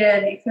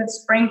creative, you could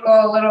sprinkle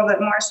a little bit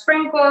more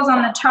sprinkles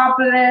on the top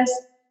of this,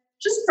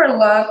 just for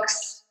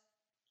looks.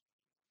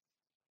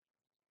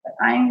 But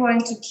I'm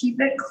going to keep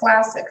it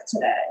classic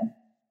today.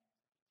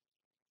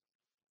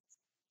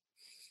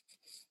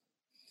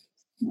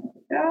 There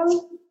we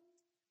go.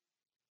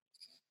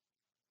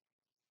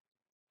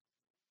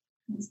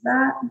 There's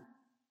that.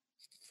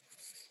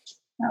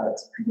 That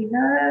looks pretty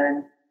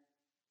good.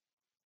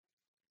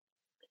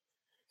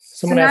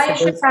 So now you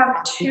should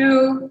have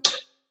two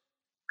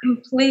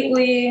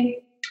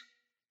completely.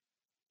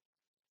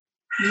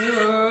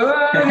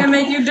 I'm gonna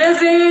make you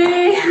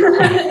dizzy.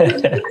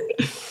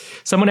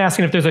 Someone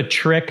asking if there's a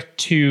trick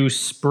to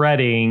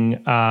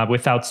spreading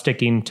without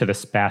sticking to the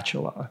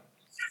spatula.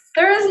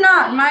 There is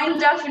not. Mine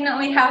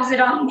definitely has it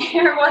on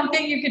there. One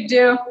thing you could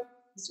do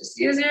is just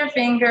use your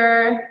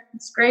finger,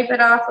 scrape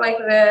it off like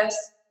this.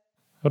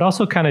 I would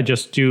also kind of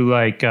just do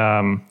like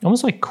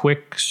almost like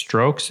quick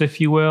strokes, if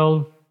you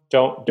will.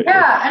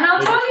 Yeah, and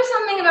I'll tell you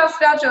something about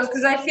spatulas,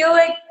 because I feel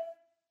like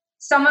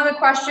some of the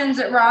questions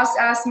that Ross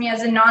asked me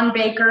as a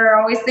non-baker are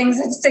always things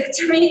that stick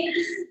to me.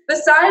 The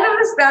side of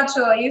the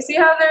spatula, you see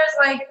how there's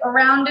like a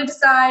rounded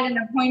side and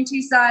a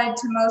pointy side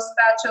to most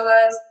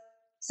spatulas?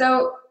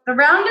 So the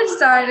rounded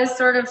side is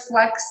sort of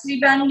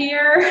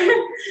flexi-bendier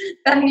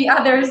than the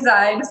other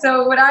side.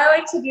 So what I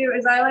like to do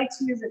is I like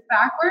to use it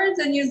backwards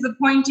and use the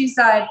pointy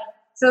side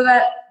so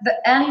that the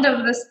end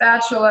of the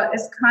spatula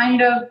is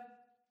kind of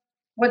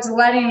what's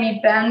letting me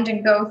bend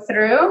and go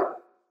through.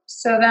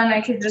 So then I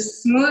could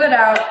just smooth it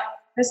out.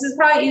 This is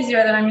probably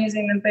easier than I'm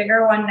using the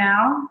bigger one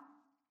now.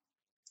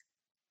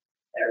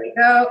 There we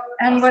go.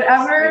 And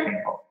whatever,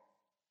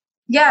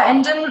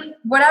 and then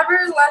whatever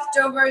is left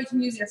over, you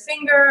can use your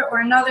finger or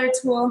another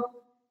tool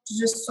to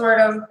just sort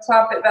of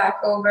plop it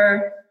back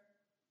over.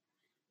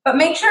 But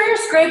make sure you're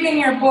scraping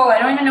your bowl. I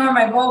don't even know where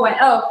my bowl went.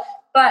 Oh,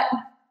 but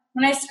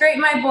when I scrape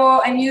my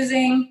bowl, I'm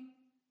using,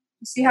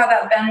 you see how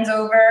that bends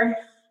over?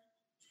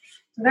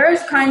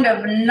 There's kind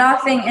of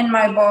nothing in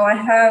my bowl. I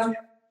have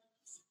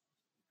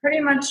pretty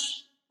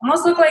much,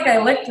 almost look like I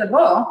licked the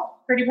bowl.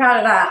 Pretty proud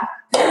of that.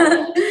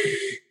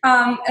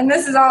 And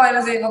this is all I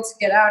was able to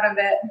get out of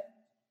it.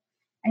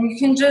 And you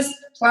can just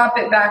plop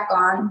it back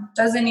on.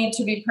 Doesn't need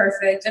to be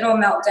perfect. It'll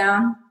melt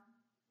down.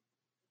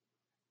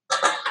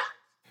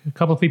 A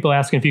couple of people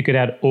asking if you could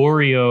add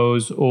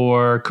Oreos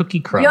or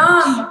cookie crumbs.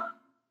 Yum!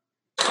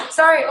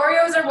 Sorry,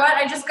 Oreos or what?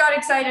 I just got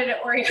excited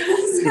at Oreos.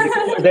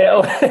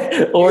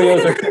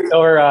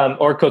 Oreos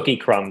or cookie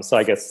crumbs. So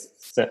I guess.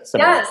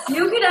 Yes,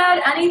 you could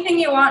add anything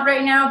you want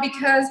right now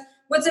because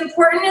what's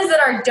important is that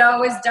our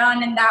dough is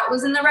done and that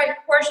was in the right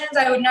proportions.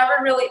 I would never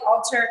really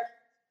alter.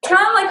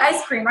 Kind of like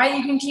ice cream, right?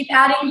 You can keep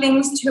adding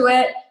things to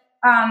it,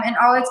 and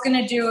all it's going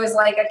to do is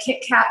like a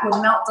Kit Kat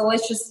would melt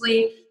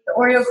deliciously. The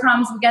Oreo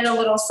crumbs would get a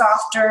little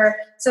softer,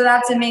 so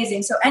that's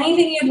amazing. So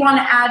anything you'd want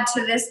to add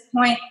to this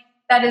point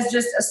that is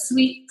just a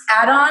sweet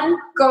add-on,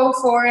 go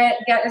for it.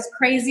 Get as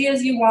crazy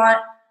as you want.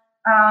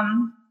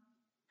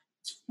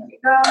 There we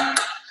go.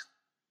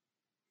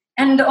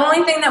 And the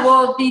only thing that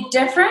will be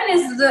different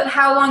is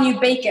how long you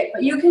bake it.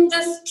 But you can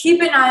just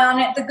keep an eye on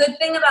it. The good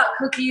thing about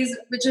cookies,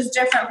 which is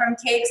different from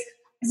cakes,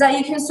 is that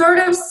you can sort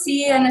of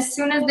see, and as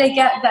soon as they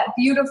get that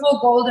beautiful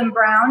golden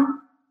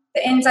brown,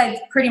 the inside's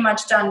pretty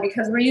much done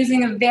because we're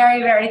using a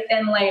very, very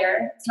thin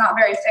layer. It's not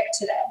very thick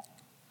today.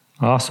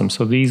 Awesome.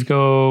 So these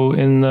go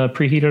in the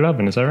preheated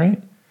oven, is that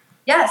right?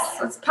 Yes,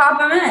 let's pop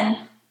them in.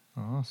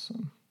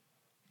 Awesome.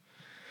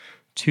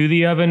 To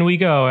the oven we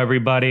go,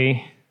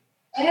 everybody.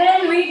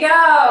 In we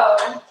go.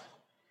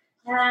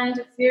 And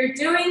if you're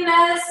doing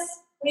this,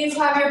 please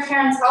have your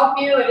parents help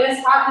you. It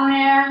is hot in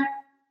there.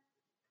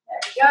 There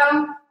we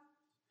go.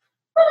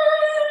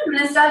 I'm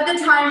going to set the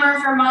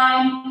timer for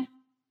mine.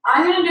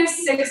 I'm going to do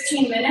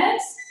 16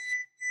 minutes.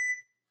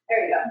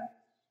 There we go.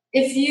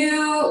 If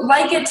you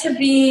like it to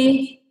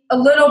be a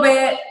little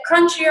bit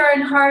crunchier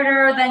and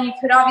harder, then you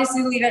could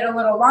obviously leave it a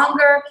little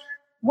longer.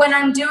 When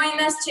I'm doing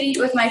this to eat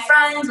with my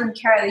friends, when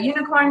Kara the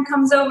unicorn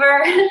comes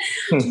over,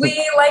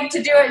 we like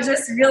to do it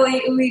just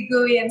really ooey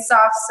gooey and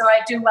soft, so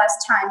I do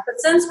less time. But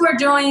since we're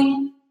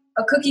doing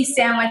a cookie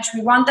sandwich,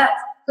 we want that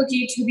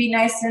cookie to be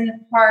nice and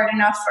hard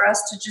enough for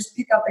us to just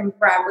pick up and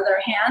grab with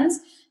our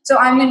hands. So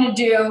I'm going to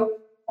do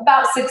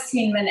about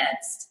 16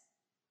 minutes.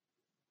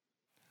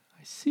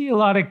 I see a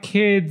lot of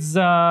kids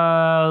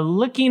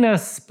licking a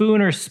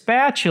spoon or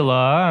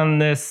spatula on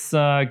this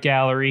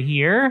gallery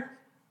here.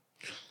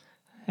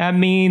 That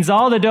means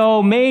all the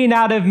dough may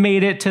not have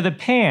made it to the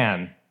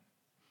pan.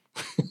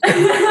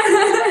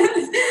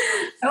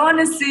 I want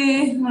to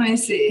see. Let me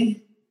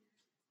see.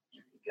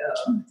 Here we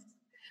go.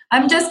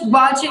 I'm just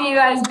watching you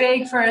guys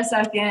bake for a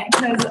second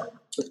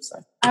because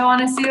I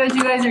want to see what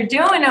you guys are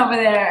doing over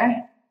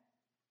there.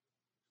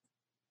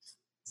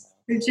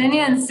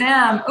 Virginia and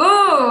Sam.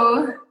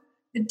 Ooh,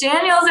 the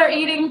Daniels are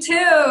eating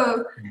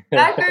too.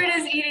 Beckard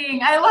is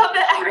eating. I love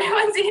that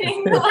everyone's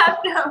eating the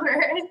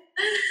leftovers.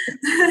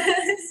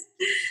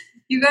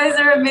 You guys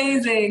are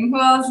amazing.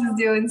 Who else is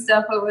doing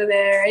stuff over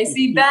there? I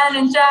see Ben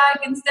and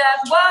Jack and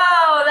Steph.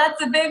 Wow,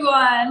 that's a big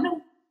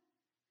one.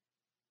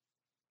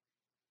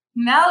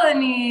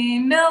 Melanie,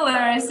 Miller,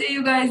 I see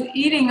you guys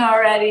eating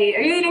already.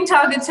 Are you eating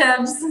taco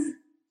chips?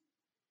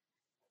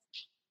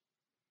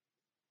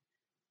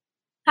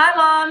 Hi,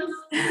 Moms.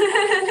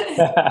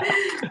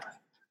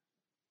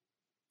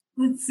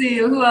 Let's see,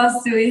 who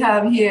else do we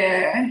have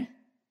here?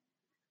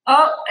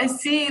 Oh, I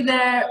see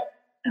there.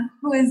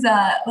 Who is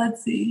that?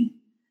 Let's see.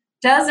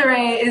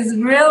 Desiree is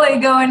really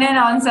going in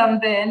on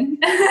something.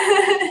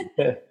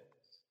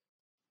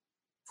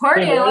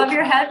 Porty, I love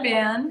your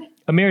headband.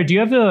 Amira, do you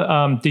have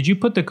the, did you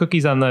put the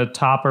cookies on the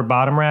top or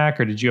bottom rack,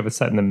 or did you have it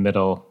set in the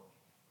middle?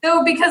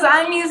 No, because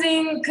I'm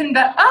using,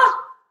 Stephania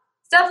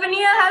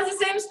has the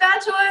same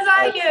spatula as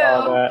I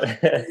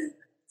do.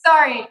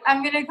 Sorry,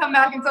 I'm going to come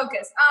back and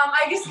focus.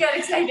 I just get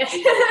excited.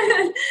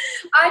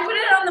 I put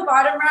it on the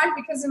bottom rack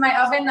because in my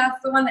oven,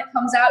 that's the one that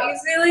comes out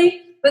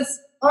easily. But it's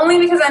only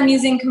because I'm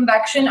using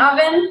convection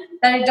oven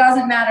that it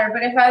doesn't matter.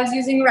 But if I was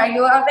using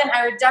regular oven,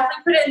 I would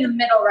definitely put it in the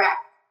middle rack.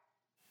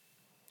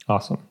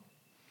 Awesome.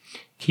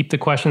 Keep the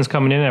questions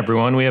coming in,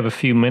 everyone. We have a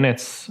few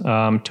minutes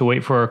to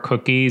wait for our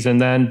cookies.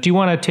 And then do you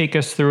want to take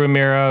us through,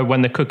 Amira,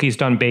 when the cookie's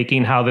done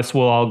baking, how this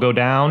will all go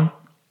down?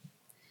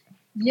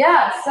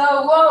 Yeah,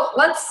 so,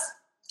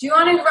 do you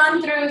want to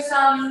run through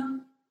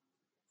some,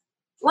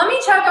 let me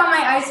check on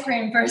my ice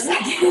cream for a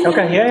second.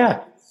 Okay,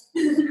 yeah.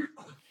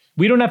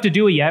 We don't have to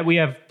do it yet. We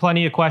have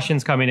plenty of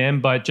questions coming in,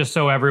 but just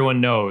so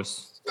everyone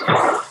knows.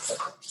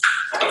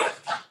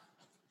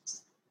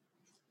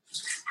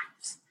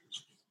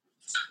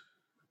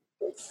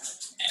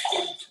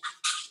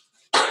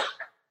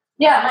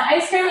 Yeah, my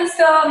ice cream is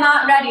still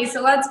not ready,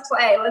 so let's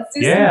play. Let's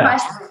do some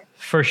questions.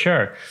 For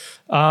sure.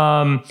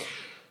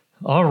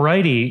 All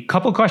righty.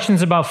 Couple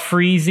questions about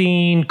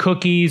freezing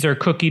cookies or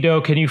cookie dough.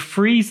 Can you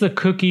freeze the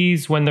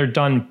cookies when they're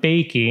done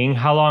baking?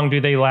 How long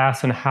do they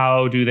last and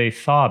how do they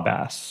thaw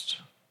best?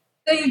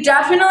 So you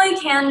definitely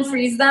can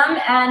freeze them,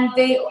 and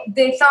they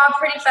thaw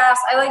pretty fast.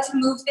 I like to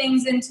move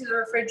things into the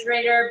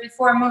refrigerator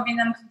before moving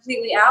them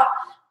completely out.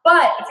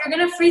 But if you're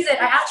going to freeze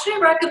it, I actually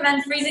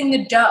recommend freezing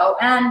the dough.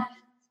 And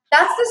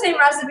that's the same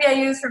recipe I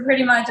use for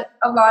pretty much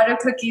a lot of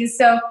cookies.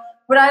 So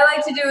what I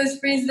like to do is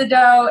freeze the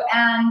dough,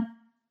 and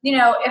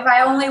if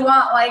I only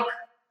want like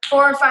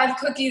 4 or 5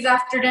 cookies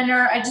after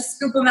dinner, I just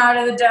scoop them out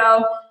of the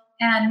dough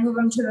and move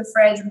them to the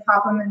fridge and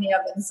pop them in the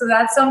oven. So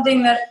that's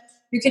something that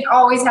you can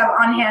always have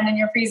on hand in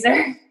your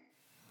freezer.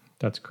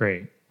 That's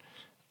great.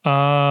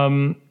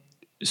 So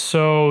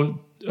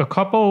a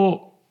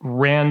couple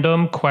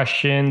random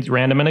questions,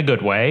 random in a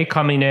good way,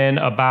 coming in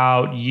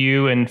about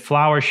you and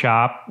Flower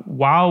Shop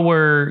while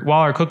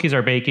our cookies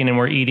are baking and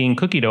we're eating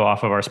cookie dough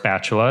off of our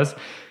spatulas.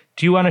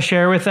 Do you want to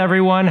share with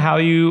everyone how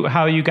you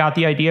got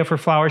the idea for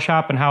Flower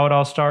Shop and how it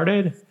all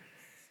started?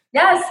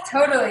 Yes,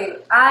 totally.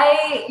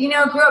 I,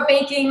 grew up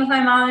baking with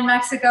my mom in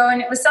Mexico,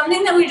 and it was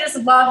something that we just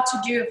loved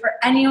to do for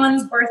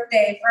anyone's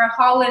birthday, for a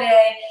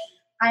holiday.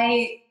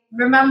 I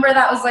remember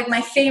that was like my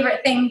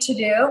favorite thing to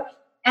do.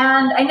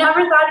 And I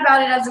never thought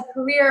about it as a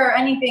career or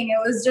anything. It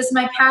was just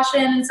my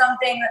passion and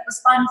something that was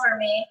fun for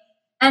me.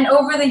 And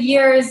over the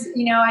years,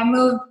 I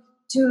moved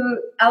to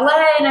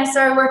LA and I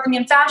started working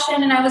in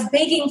fashion, and I was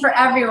baking for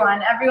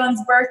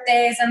everyone's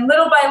birthdays. And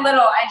little by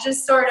little, I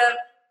just sort of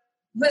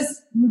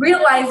was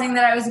realizing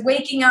that I was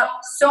waking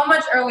up so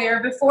much earlier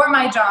before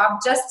my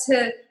job just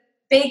to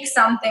bake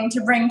something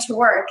to bring to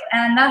work.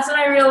 And that's when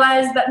I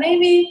realized that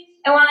maybe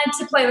I wanted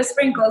to play with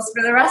sprinkles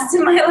for the rest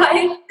of my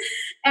life.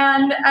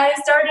 And I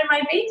started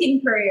my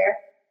baking career.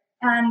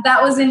 And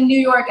that was in New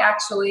York,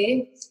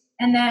 actually.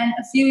 And then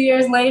a few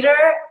years later,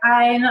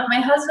 I met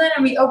my husband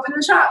and we opened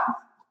the shop.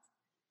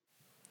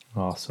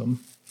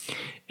 Awesome.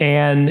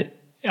 And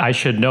I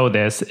should know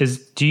this.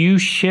 Is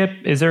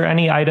there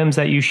any items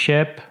that you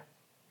ship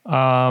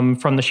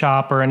from the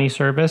shop or any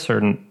service?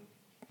 Or let me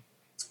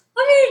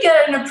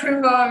get an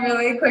approval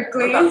really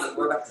quickly.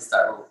 We're about to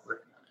start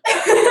working on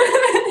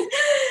it.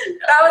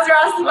 That was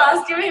Ross the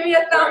boss giving me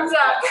a thumbs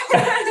up.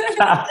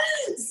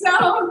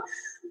 So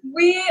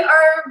we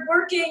are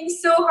working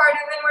so hard.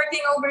 We've been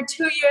working over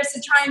 2 years to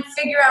try and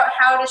figure out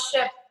how to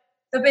ship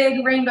the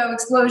big rainbow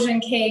explosion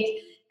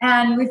cake.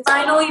 And we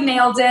finally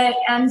nailed it.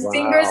 And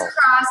fingers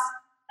crossed,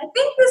 I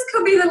think this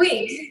could be the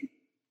week.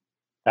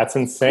 That's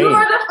insane. You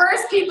are the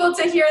first people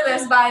to hear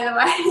this, by the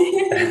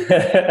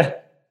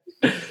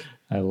way.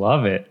 I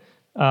love it.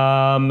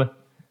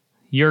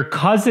 Your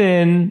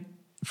cousin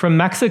from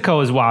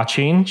Mexico is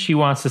watching. She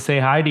wants to say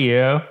hi to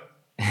you.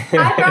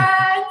 Hi,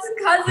 friends,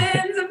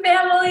 cousins, and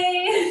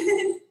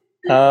family.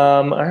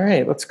 All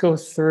right, let's go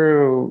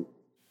through.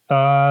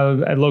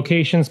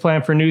 Locations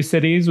planned for new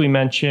cities. We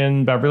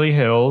mentioned Beverly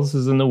Hills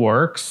is in the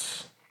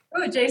works.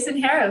 Oh,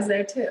 Jason Harrow's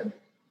there too.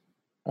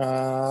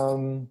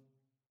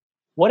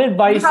 What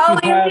advice do you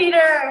have?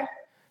 Peter.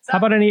 How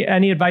about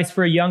any advice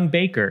for a young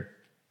baker?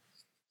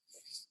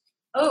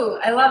 Oh,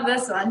 I love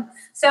this one.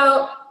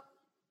 So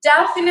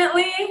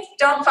definitely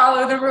don't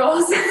follow the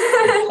rules.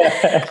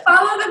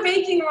 Follow the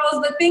baking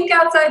rules, but think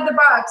outside the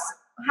box.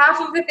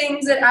 Half of the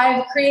things that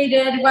I've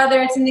created,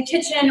 whether it's in the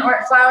kitchen or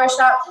at Flower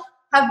Shop,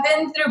 have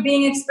been through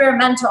being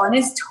experimental, and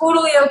it's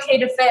totally okay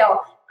to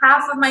fail.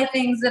 Half of my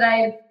things that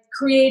I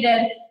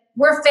created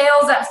were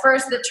fails at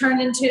first that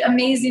turned into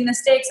amazing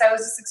mistakes. I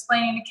was just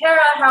explaining to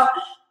Kara how,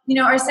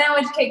 our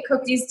sandwich cake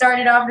cookies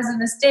started off as a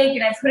mistake,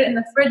 and I put it in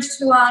the fridge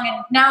too long,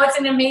 and now it's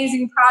an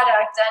amazing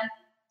product. And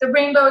the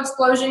rainbow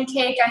explosion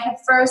cake, I had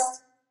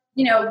first,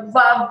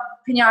 loved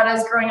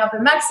piñatas growing up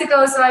in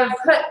Mexico, so I would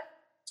put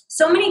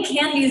so many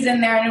candies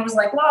in there, and it was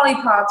like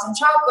lollipops and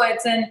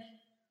chocolates, and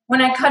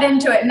when I cut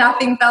into it,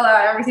 nothing fell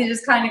out. Everything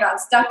just kind of got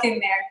stuck in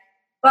there.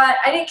 But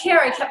I didn't care.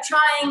 I kept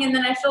trying, and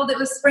then I filled it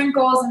with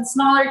sprinkles and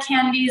smaller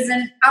candies,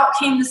 and out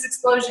came this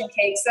explosion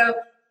cake. So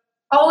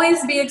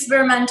always be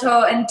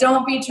experimental and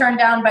don't be turned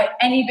down by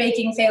any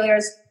baking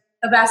failures.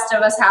 The best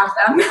of us have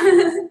them.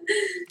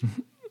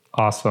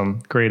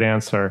 Awesome. Great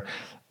answer.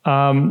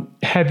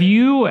 Have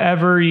you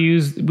ever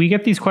used, we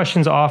get these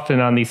questions often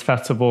on these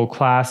festival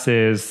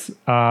classes.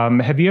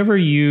 Have you ever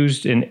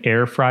used an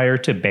air fryer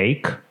to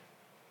bake?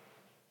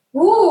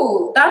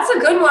 Ooh, that's a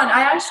good one.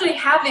 I actually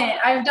haven't.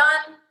 I've done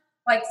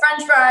like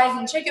French fries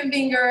and chicken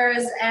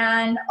fingers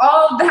and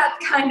all of that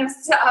kind of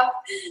stuff.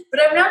 But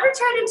I've never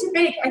tried it to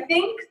bake. I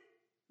think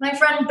my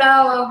friend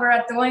Belle over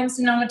at the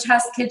Williams-Sonoma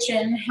Test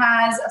Kitchen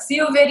has a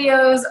few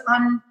videos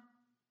on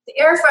the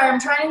air fryer. I'm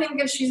trying to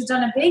think if she's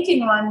done a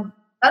baking one.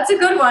 That's a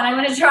good one. I'm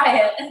going to try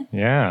it.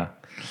 Yeah.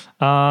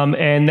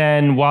 And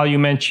then while you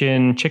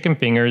mention chicken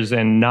fingers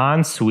and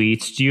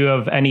non-sweets, do you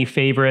have any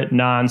favorite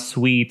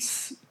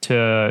non-sweets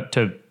to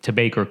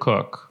bake or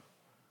cook?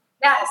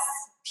 Yes.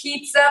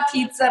 Pizza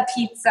with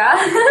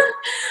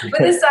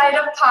a side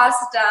of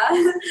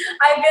pasta.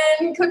 I've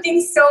been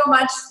cooking so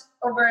much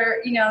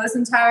over, this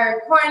entire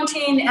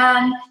quarantine,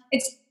 and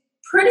it's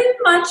pretty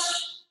much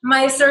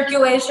my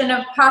circulation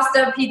of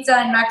pasta, pizza,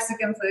 and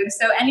Mexican food.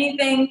 So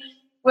anything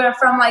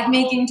from like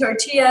making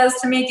tortillas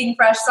to making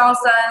fresh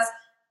salsas.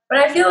 But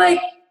I feel like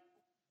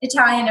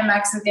Italian and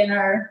Mexican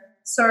are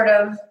sort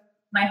of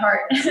my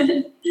heart.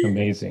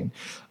 Amazing.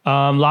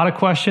 A lot of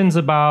questions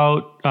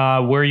about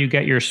where you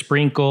get your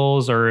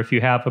sprinkles, or if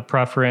you have a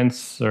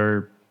preference,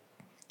 or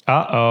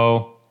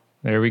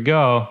there we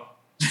go.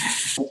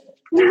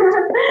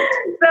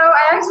 So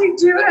I actually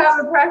do have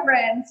a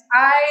preference.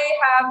 I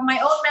have my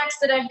own mix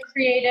that I've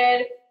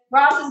created.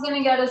 Ross is going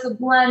to get us a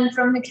blend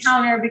from the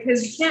counter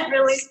because you can't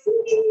really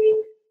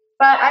see.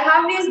 But I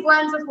have these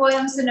blends with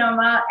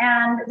Williams-Sonoma,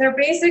 and they're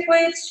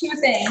basically two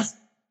things.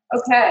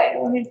 Okay,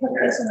 let me put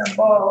this in a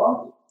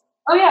bowl.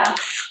 Oh, yeah.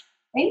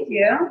 Thank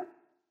you.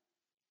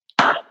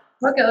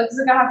 Look, it looks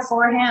like I have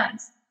 4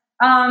 hands.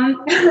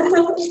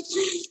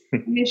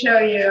 Let me show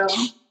you.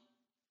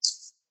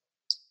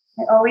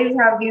 I always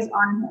have these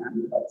on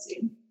hand. Let's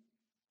see.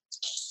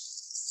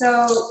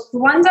 So the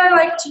ones I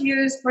like to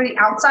use for the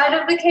outside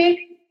of the cake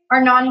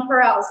are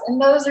nonpareils.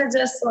 And those are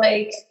just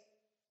like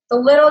the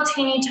little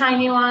teeny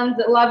tiny ones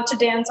that love to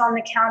dance on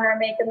the counter and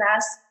make a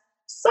mess.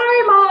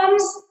 Sorry,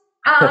 moms.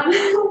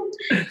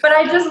 But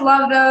I just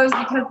love those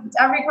because it's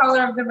every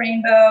color of the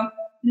rainbow,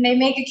 and they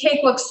make a cake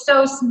look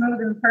so smooth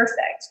and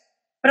perfect.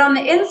 But on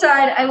the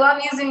inside, I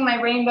love using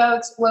my Rainbow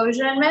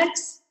Explosion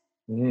mix.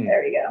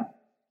 There we go.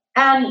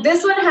 And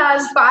this one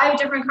has 5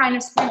 different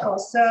kinds of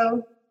sprinkles.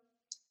 So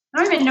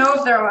I don't even know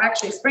if they're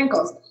actually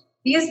sprinkles.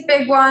 These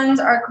big ones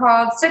are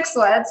called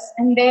Sixlets,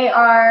 and they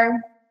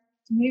are,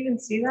 can you even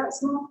see that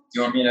small? Do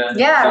you want me to?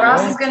 Yeah,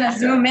 Ross is going to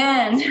zoom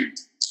in.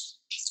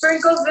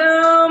 Sprinkle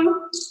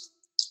zoom.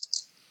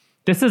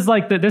 This is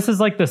like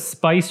the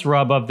spice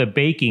rub of the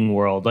baking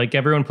world. Like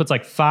everyone puts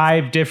like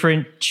 5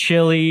 different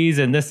chilies,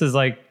 and this is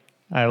like,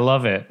 I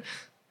love it.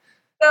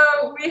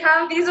 So we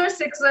have, these are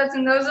Sixlets,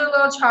 and those are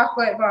little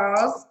chocolate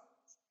balls.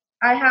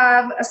 I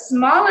have a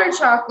smaller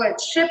chocolate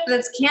chip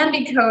that's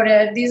candy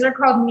coated. These are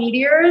called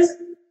Meteors,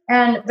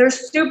 and they're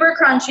super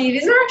crunchy.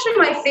 These are actually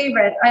my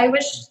favorite. I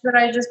wish that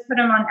I just put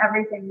them on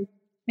everything.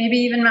 Maybe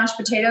even mashed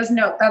potatoes.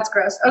 No, that's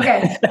gross.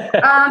 Okay.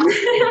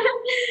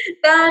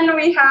 Then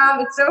we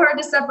have, it's so hard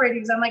to separate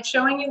because I'm like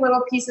showing you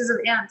little pieces of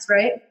ants,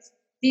 right?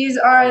 These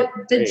are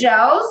the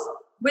gels,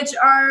 which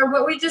are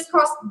what we just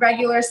call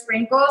regular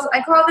sprinkles.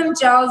 I call them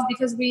gels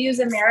because we use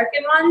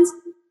American ones.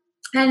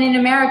 And in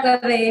America,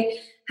 they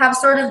have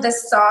sort of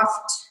this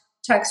soft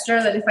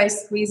texture that if I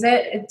squeeze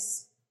it,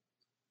 it's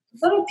a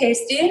little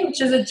pasty,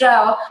 which is a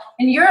gel.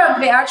 In Europe,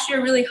 they actually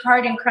are really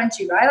hard and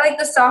crunchy. But I like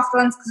the soft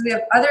ones because we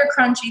have other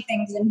crunchy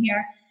things in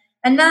here.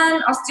 And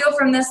then I'll steal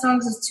from this one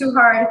because it's too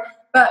hard.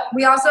 But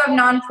we also have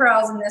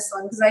nonpareils in this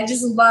one because I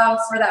just love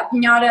for that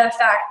piñata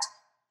effect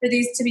for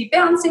these to be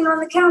bouncing on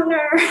the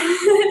counter.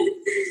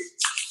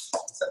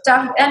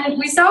 And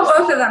we sell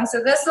both of them.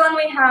 So this one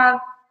we have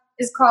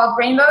is called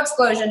Rainbow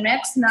Explosion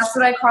Mix, and that's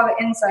what I call the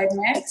inside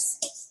mix.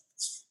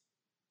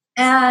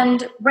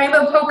 And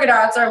rainbow polka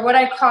dots are what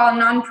I call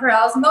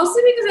nonpareils,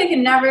 mostly because I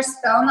can never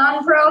spell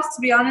nonpareils,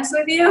 to be honest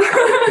with you.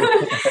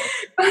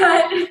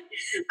 But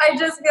I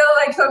just feel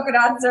like polka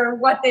dots are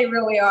what they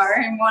really are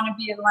and want to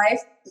be in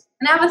life.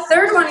 And I have a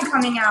third one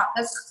coming out.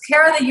 That's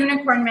Kara the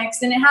Unicorn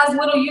Mix, and it has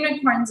little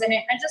unicorns in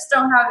it. I just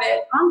don't have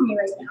it on me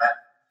right now.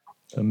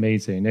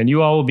 Amazing. And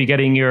you all will be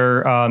getting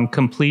your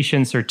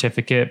completion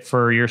certificate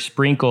for your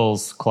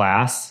sprinkles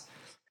class.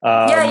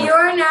 Yeah, you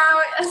are now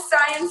a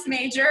science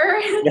major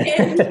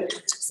in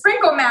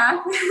sprinkle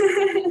math.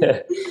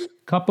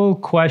 Couple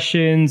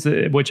questions,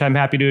 which I'm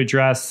happy to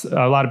address.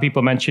 A lot of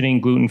people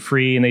mentioning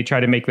gluten-free, and they try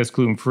to make this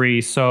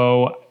gluten-free.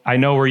 So I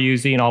know we're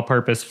using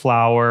all-purpose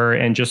flour,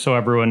 and just so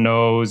everyone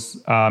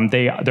knows,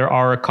 there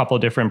are a couple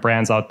different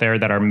brands out there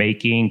that are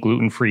making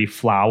gluten-free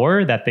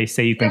flour that they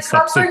say you can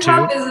substitute.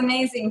 Cup is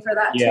amazing for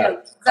that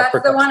too.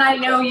 That's the one I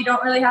know you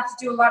don't really have to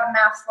do a lot of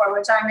math for,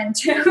 which I'm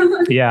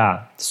into.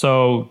 Yeah.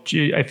 So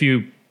if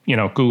you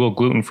Google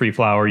gluten-free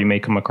flour, you may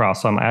come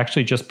across some. I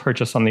actually just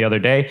purchased some the other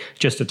day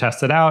just to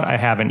test it out. I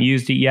haven't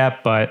used it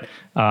yet, but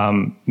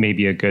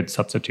maybe a good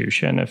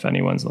substitution if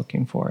anyone's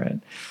looking for it.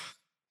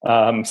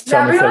 Does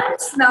everyone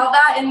smell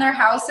that in their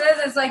houses?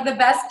 It's like the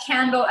best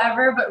candle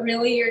ever, but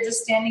really you're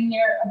just standing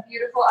near a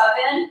beautiful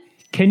oven.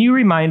 Can you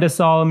remind us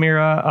all,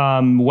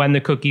 Amira, when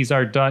the cookies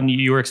are done?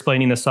 You were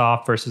explaining the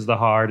soft versus the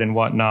hard and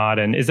whatnot.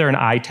 And is there an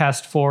eye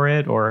test for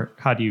it, or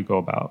how do you go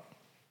about?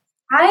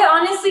 I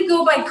honestly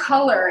go by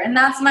color, and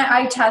that's my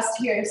eye test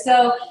here.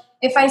 So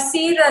if I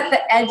see that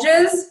the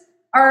edges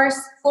are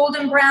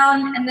golden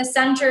brown and the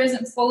center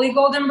isn't fully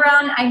golden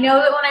brown, I know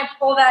that when I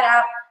pull that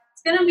out,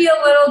 it's going to be a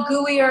little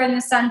gooier in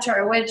the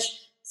center, which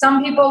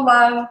some people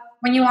love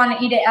when you want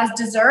to eat it as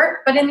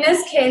dessert. But in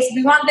this case,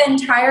 we want the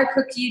entire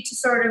cookie to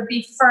sort of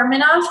be firm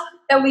enough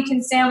that we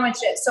can sandwich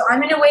it. So I'm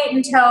going to wait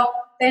until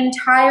the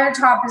entire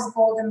top is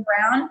golden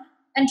brown,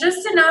 and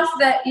just enough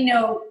that,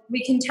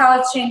 we can tell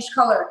it's changed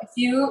color. If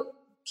you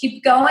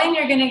keep going,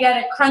 you're going to get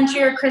a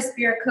crunchier,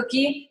 crispier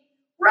cookie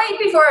right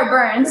before it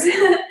burns.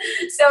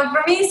 So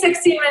for me,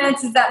 16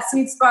 minutes is that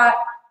sweet spot.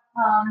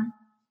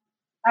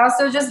 I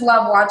also just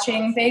love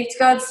watching baked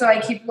goods, so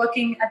I keep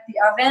looking at the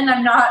oven.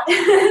 I'm not,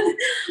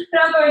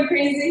 not going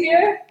crazy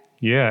here.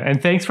 Yeah,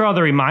 and thanks for all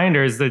the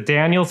reminders. The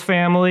Daniels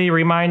family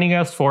reminding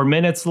us 4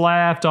 minutes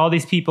left. All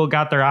these people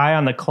got their eye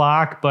on the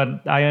clock,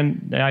 but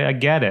I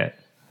get it.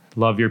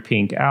 Love your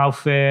pink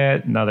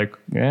outfit.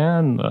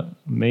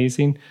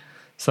 Amazing.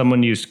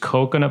 Someone used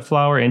coconut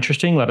flour.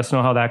 Interesting. Let us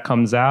know how that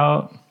comes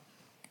out.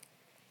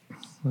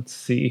 Let's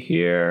see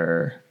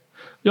here.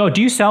 Do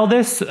you sell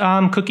this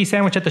cookie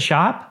sandwich at the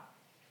shop?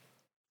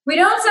 We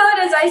don't sell it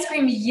as ice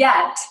cream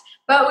yet,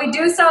 but we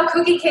do sell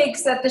cookie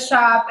cakes at the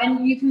shop,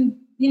 and you can,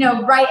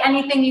 write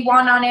anything you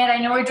want on it. I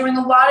know we're doing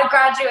a lot of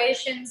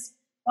graduations.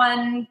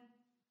 I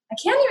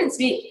can't even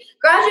speak.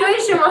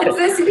 Graduation ones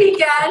this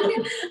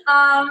weekend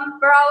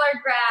for all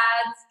our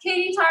grads.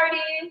 Katie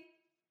Tardy,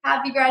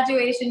 happy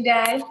graduation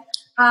day.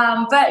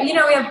 But, we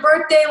have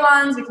birthday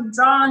ones. We can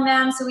draw on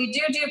them. So we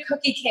do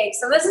cookie cakes.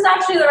 So this is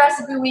actually the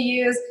recipe we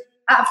use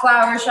at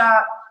Flower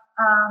Shop.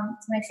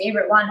 It's my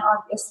favorite one,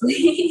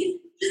 obviously.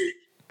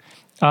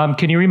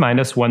 Can you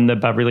remind us when the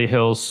Beverly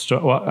Hills,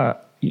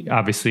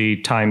 obviously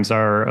times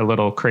are a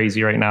little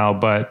crazy right now,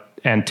 but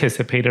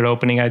anticipated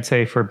opening, I'd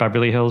say, for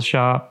Beverly Hills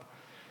shop?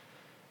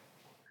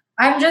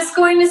 I'm just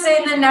going to say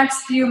in the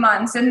next few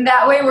months, and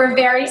that way we're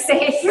very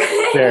safe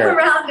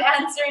around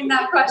answering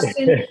that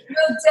question.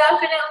 We'll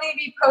definitely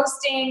be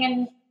posting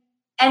and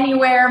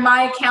anywhere,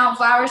 my account,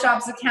 Flower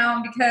Shop's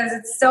account, because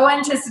it's so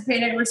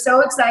anticipated. We're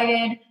so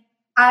excited.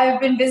 I've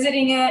been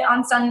visiting it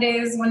on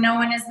Sundays when no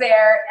one is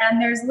there,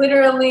 and there's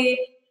literally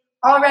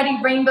already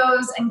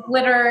rainbows and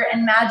glitter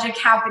and magic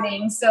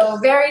happening. So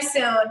very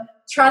soon,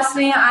 trust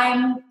me,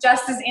 I'm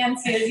just as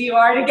antsy as you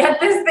are to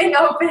get this thing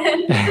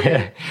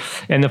open.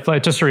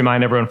 And just to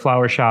remind everyone,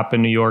 Flower Shop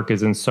in New York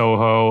is in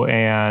Soho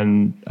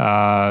and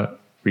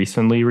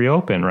recently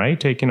reopened, right?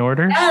 Taking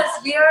orders? Yes,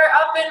 we are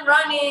up and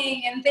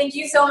running. And thank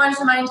you so much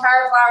to my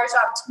entire Flower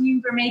Shop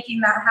team for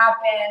making that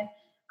happen.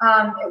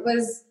 It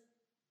was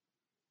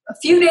a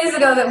few days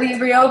ago that we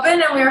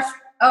reopened, and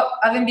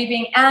oven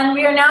beeping, and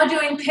we are now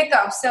doing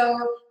pickup. So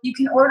you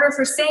can order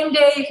for same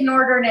day, you can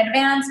order in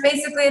advance.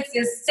 Basically, it's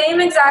the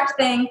same exact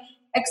thing,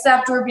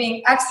 except we're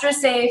being extra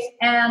safe,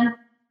 and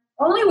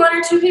only 1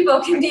 or 2 people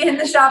can be in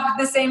the shop at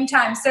the same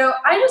time. So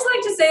I just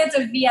like to say it's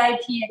a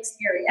VIP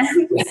experience.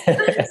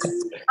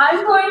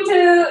 I'm going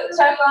to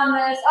check on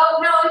this. Oh,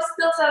 no, it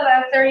still says I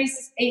have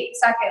 38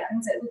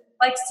 seconds. It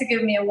likes to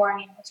give me a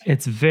warning.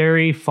 It's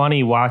very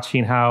funny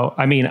watching how,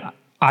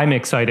 I'm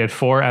excited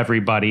for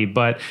everybody,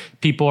 but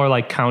people are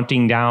like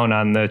counting down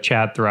on the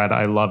chat thread.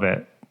 I love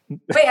it.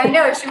 Wait, I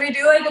know. Should we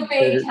do like a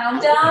big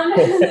countdown?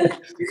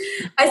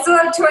 I still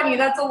have 20.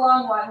 That's a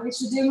long one. We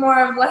should do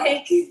more of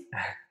like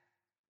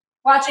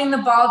watching the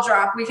ball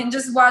drop. We can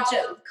just watch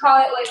it,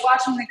 call it like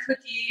watching the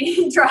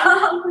cookie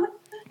drop.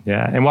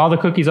 Yeah. And while the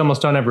cookie's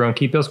almost done, everyone,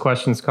 keep those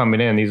questions coming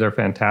in. These are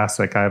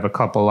fantastic. I have a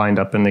couple lined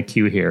up in the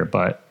queue here,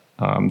 but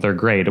they're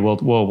great.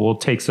 We'll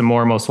take some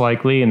more most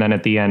likely. And then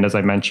at the end, as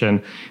I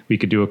mentioned, we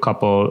could do a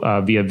couple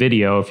via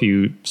video if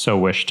you so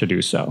wish to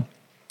do so.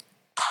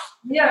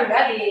 We are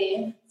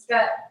ready. Let's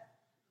get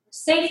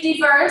safety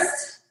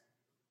first.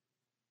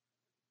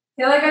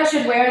 I feel like I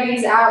should wear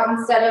these out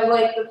instead of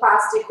like the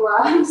plastic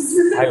gloves.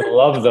 I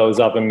love those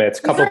oven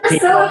mitts. These are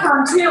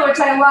silicone too, which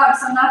I love,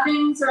 so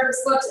nothing sort of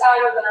slips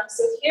out of them.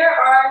 So here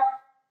are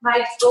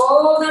my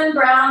golden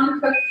brown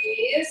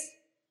cookies,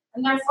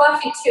 and they're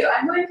fluffy too.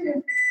 I'm going to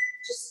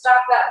just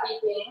stop that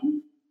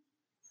beeping.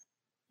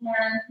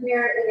 And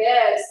here it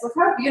is. Look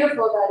how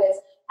beautiful that is.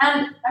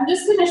 And I'm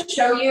just going to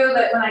show you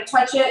that when I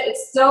touch it,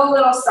 it's still a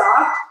little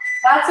soft.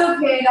 That's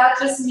okay. That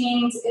just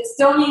means it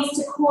still needs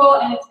to cool,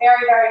 and it's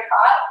very, very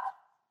hot.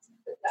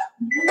 Put that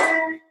in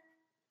here.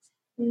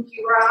 Thank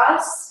you,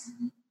 Ross.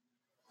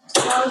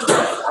 Close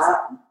this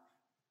up.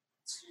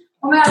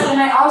 Oh my gosh,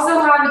 and I also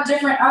have a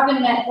different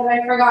oven mitt that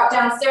I forgot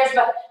downstairs,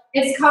 but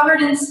it's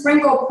covered in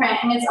sprinkle print,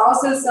 and it's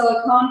also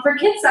silicone for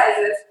kid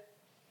sizes.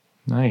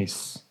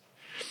 Nice.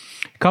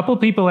 A couple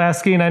people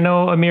asking, I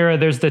know, Amira,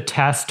 there's the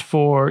test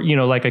for,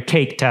 like a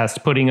cake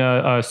test, putting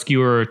a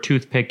skewer or a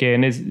toothpick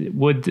in.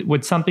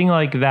 Would something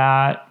like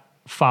that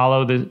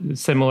follow the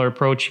similar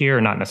approach here,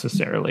 or not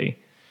necessarily?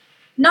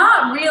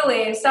 Not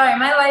really. Sorry,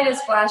 my light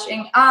is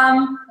flashing. I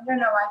don't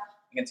know why.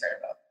 You can turn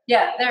it up.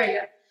 Yeah, there we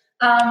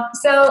go.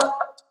 So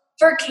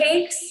for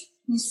cakes,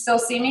 you still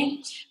see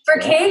me? For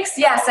cakes,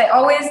 yes, I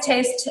always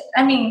test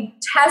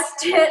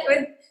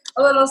it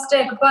a little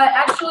stick. But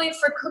actually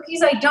for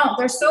cookies, I don't.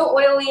 They're so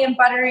oily and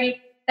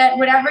buttery that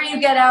whatever you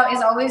get out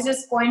is always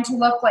just going to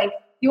look like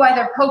you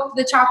either poked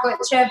the chocolate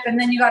chip and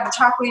then you got a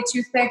chocolatey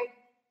toothpick,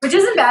 which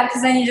isn't bad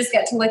because then you just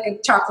get to lick a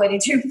chocolatey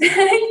toothpick.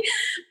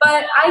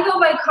 But I go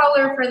by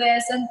color for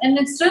this, and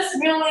it's just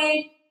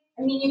really,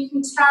 I mean, you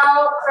can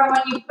tell from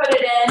when you put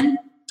it in.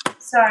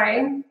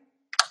 Sorry.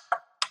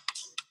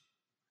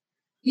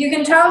 You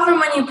can tell from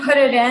when you put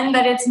it in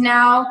that it's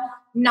now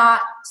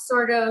not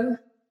sort of,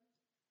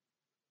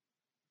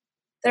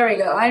 there we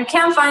go. I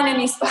can't find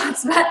any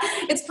spots, but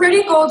it's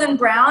pretty golden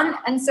brown.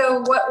 And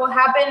so what will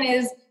happen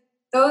is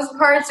those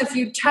parts, if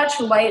you touch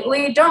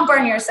lightly, don't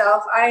burn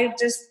yourself. I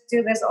just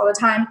do this all the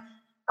time.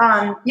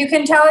 You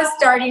can tell it's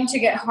starting to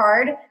get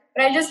hard,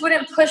 but I just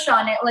wouldn't push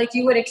on it like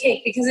you would a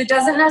cake because it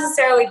doesn't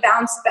necessarily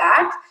bounce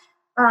back.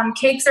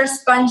 Cakes are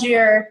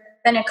spongier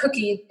than a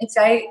cookie. If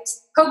I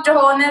poked a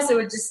hole in this, it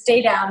would just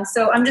stay down.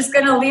 So I'm just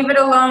going to leave it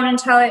alone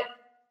until it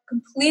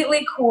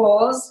completely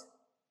cools.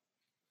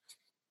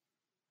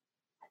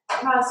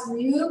 Ross, will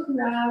you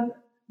grab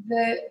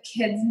the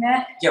kids'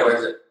 net? Yeah, where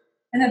is it?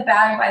 In the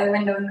bag by the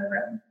window in the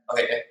room.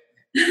 Okay, good.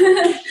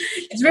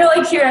 It's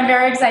really cute. I'm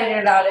very excited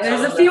about it.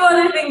 There's a few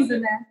other things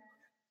in there.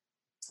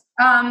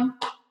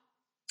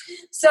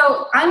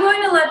 So I'm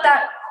going to let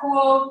that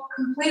cool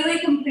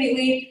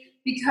completely,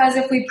 because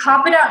if we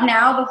pop it out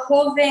now, the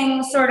whole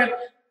thing sort of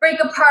break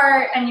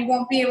apart and you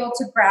won't be able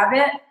to grab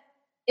it.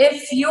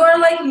 If you're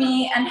like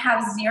me and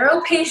have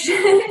zero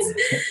patience,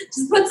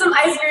 just put some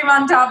ice cream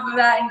on top of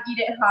that and eat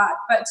it hot.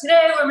 But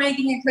today we're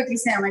making a cookie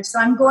sandwich, so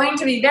I'm going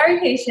to be very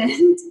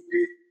patient.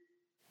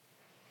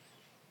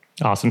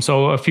 Awesome.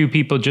 So a few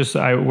people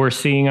we're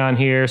seeing on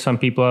here, some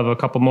people have a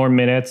couple more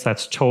minutes.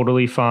 That's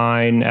totally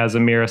fine. As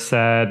Amira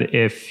said,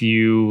 if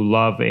you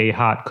love a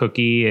hot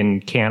cookie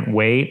and can't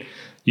wait,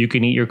 you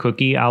can eat your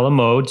cookie a la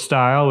mode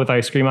style with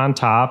ice cream on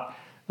top.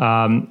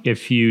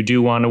 If you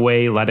do want to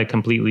wait, let it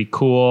completely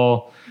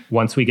cool.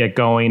 Once we get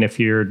going, if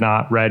you're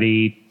not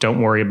ready, don't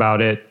worry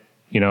about it.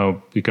 You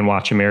know, you can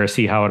watch Amira,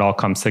 see how it all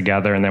comes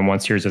together. And then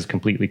once yours is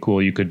completely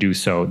cool, you could do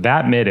so.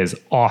 That mitt is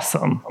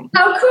awesome.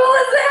 How cool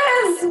is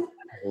this?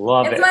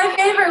 Love it. It's my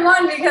favorite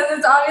one because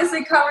it's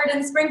obviously covered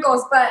in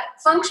sprinkles, but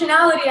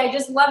functionality, I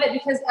just love it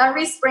because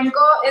every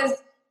sprinkle is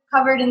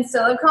covered in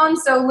silicone.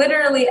 So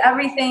literally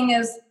everything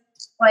is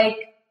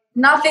like,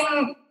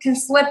 nothing can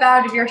slip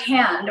out of your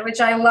hand,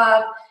 which I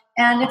love.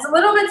 And it's a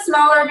little bit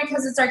smaller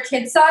because it's our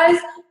kid size.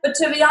 But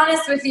to be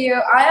honest with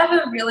you, I have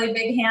a really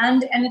big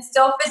hand and it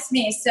still fits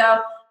me.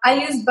 So I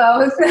use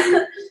both.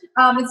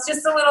 It's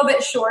just a little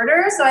bit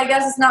shorter. So I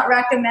guess it's not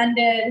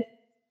recommended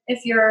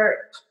if you're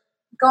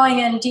going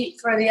in deep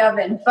for the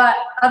oven. But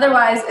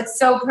otherwise, it's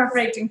so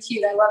perfect and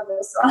cute. I love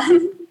this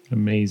one.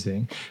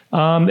 Amazing.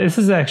 This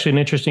is actually an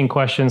interesting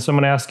question.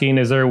 Someone asking,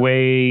 is there a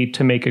way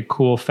to make it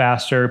cool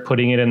faster,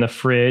 putting it in the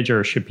fridge,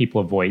 or should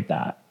people avoid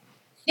that?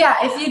 Yeah,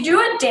 if you do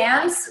a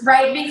dance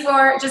right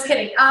before, just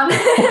kidding.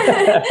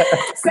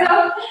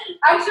 So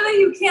actually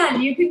you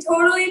can. You can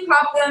totally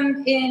pop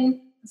them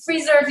in the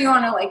freezer if you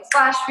want to like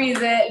flash freeze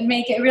it and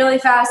make it really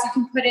fast. You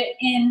can put it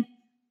in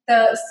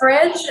the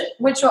fridge,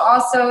 which will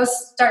also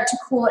start to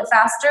cool it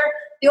faster.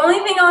 The only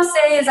thing I'll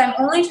say is I'm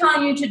only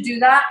telling you to do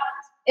that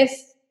if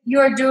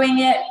you're doing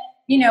it,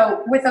 you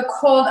know, with a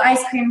cold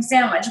ice cream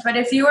sandwich. But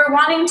if you are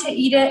wanting to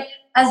eat it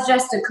as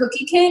just a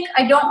cookie cake,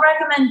 I don't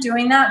recommend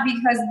doing that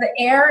because the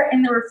air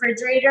in the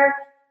refrigerator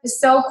is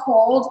so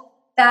cold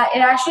that it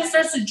actually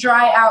starts to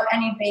dry out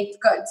any baked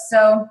goods.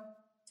 So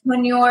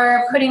when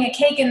you're putting a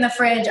cake in the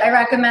fridge, I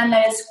recommend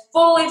that it's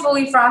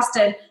fully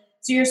frosted.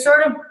 So you're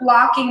sort of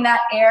blocking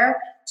that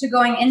air to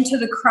going into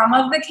the crumb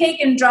of the cake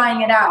and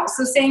drying it out.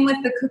 So same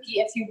with the cookie.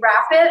 If you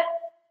wrap it,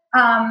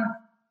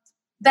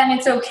 then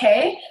it's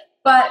okay.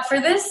 But for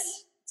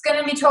this, it's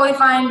going to be totally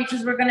fine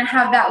because we're going to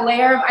have that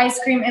layer of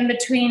ice cream in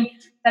between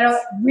that'll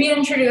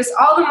reintroduce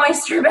all the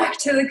moisture back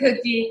to the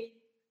cookie.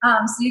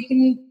 So you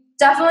can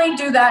definitely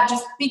do that.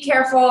 Just be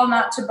careful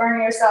not to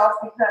burn yourself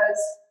because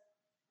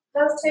it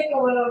does take a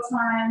little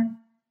time.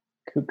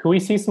 Could we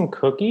see some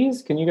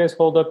cookies? Can you guys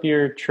hold up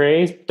your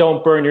trays?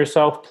 Don't burn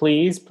yourself,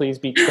 please. Please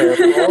be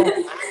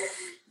careful.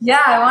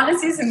 Yeah, I want to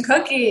see some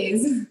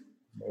cookies.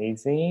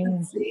 Amazing.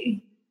 Let's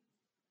see.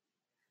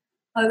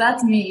 Oh,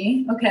 that's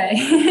me.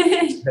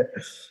 Okay.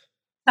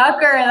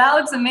 Tucker, that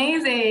looks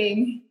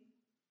amazing.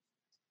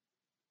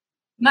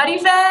 Muddy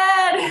Fed!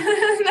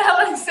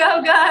 That looks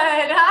so good.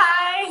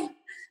 Hi!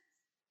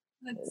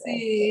 Let's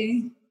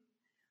see.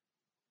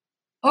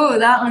 Oh,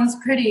 that one's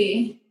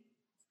pretty.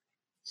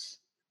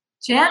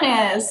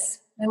 Janice,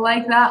 I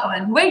like that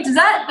one. Wait, does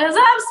that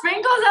have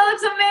sprinkles? That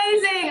looks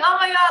amazing. Oh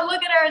my God,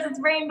 look at hers. It's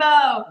rainbow.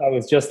 I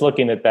was just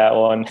looking at that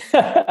one.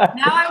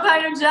 Now I'm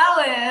kind of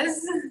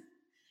jealous.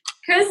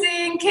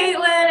 Chrissy and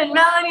Caitlin and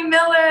Melanie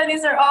Miller,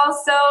 these are all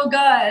so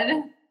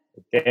good.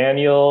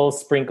 Daniel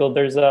sprinkled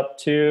theirs up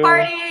too.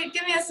 Party,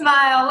 give me a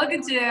smile. Look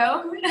at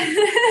you.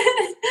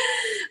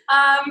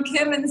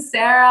 Kim and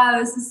Sarah,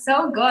 this is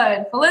so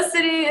good.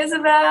 Felicity,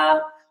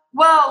 Isabel.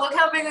 Whoa, look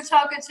how big the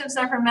chocolate chips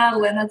are for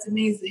Madeline. That's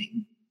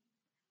amazing.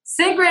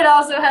 Sigrid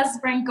also has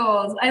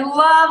sprinkles. I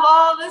love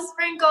all the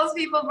sprinkles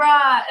people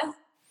brought.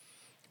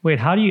 Wait,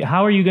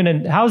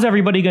 how's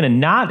everybody gonna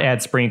not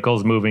add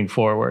sprinkles moving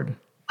forward?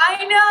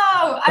 I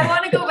know. I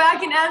want to go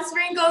back and add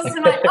sprinkles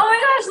to my. Oh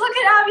my gosh! Look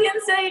at Abby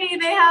and Sadie.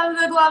 They have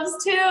the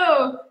gloves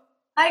too.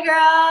 Hi,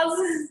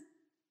 girls.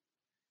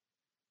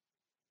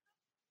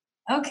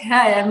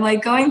 Okay, I'm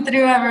like going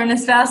through everyone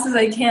as fast as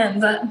I can,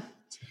 but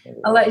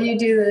I'll let you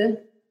do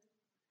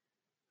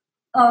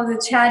all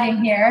the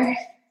chatting here.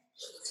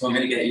 So I'm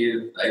gonna get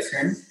you the ice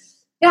cream.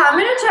 Yeah, I'm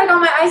gonna check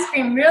on my ice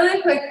cream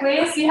really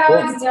quickly, see how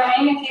it's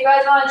doing. If you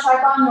guys want to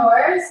check on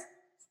yours.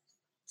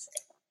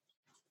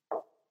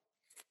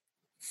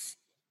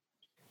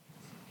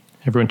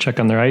 Everyone check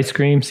on their ice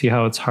cream, see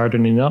how it's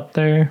hardening up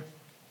there.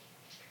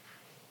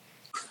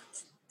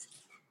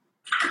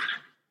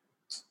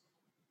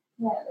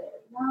 Yeah, there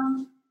we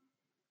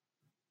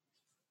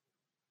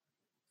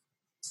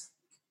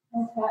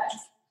go. Okay.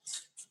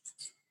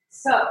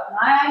 So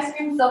my ice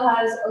cream still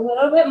has a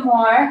little bit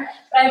more,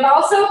 but I've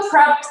also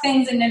prepped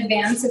things in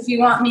advance if you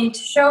want me to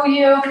show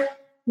you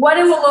what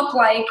it will look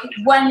like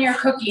when your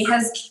cookie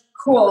has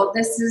cooled.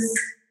 This is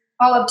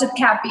all up to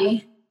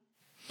Cappy.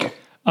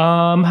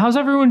 How's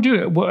everyone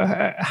doing?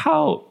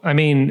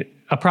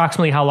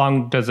 Approximately how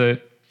long does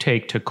it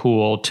take to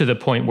cool to the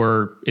point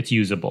where it's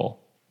usable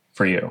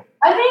for you?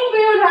 I think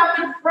we would have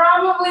to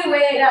probably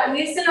wait at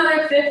least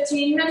another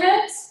 15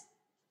 minutes.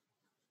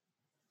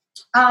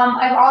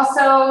 I've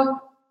also...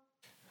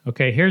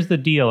 Okay, here's the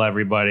deal,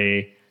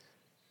 everybody.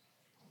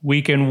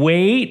 We can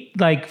wait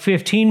like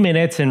 15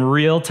 minutes in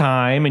real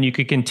time, and you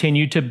could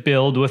continue to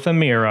build with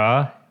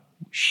Amira.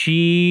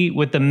 She,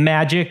 with the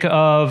magic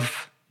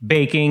of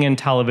baking and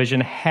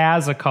television,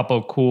 has a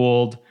couple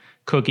cooled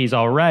cookies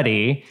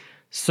already.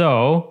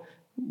 So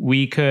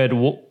we could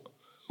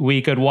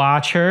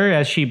watch her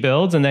as she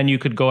builds, and then you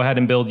could go ahead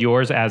and build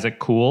yours as it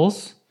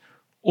cools.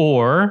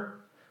 Or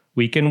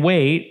we can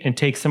wait and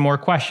take some more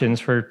questions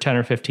for 10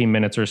 or 15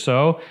 minutes or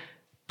so.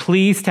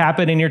 Please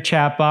tap it in your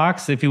chat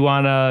box if you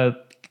want to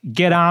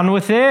get on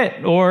with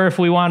it, or if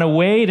we want to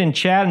wait and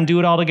chat and do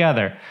it all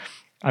together.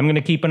 I'm going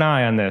to keep an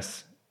eye on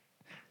this.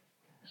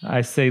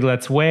 I say,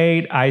 let's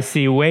wait. I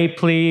see wait,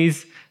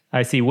 please.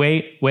 I see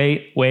wait.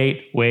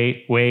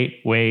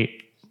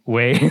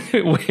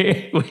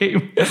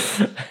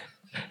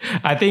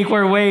 I think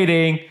we're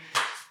waiting.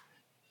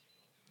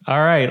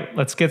 All right,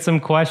 let's get some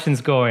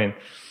questions going.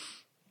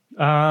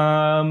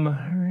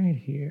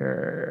 Right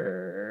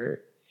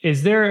here.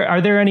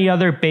 Are there any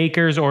other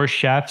bakers or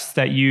chefs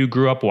that you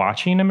grew up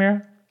watching,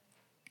 Amira?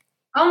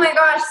 Oh my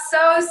gosh,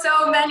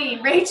 so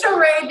many. Rachel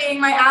Ray being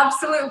my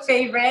absolute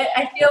favorite.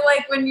 I feel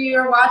like when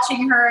you're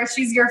watching her,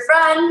 she's your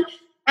friend.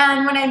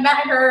 And when I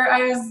met her,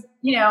 I was,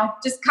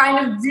 just kind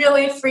of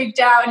really freaked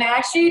out. And I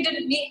actually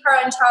didn't meet her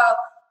until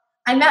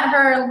I met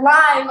her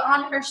live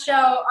on her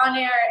show on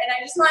air. And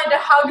I just wanted to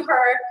hug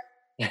her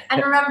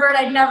and remembered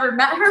I'd never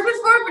met her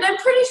before, but I'm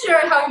pretty sure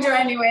I hugged her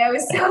anyway. I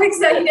was so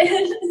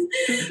excited.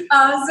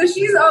 So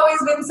she's always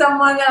been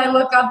someone that I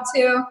look up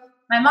to.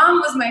 My mom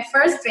was my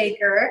first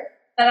baker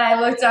that I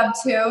looked up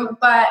to,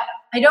 but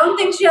I don't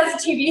think she has a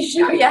TV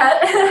show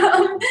yet.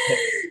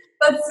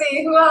 Let's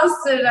see, who else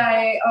did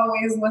I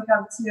always look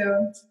up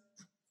to?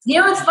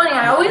 It's funny,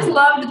 I always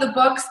loved the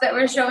books that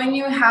were showing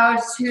you how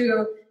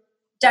to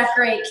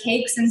decorate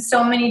cakes in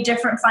so many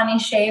different funny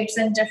shapes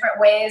and different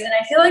ways, and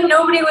I feel like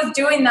nobody was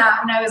doing that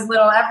when I was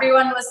little.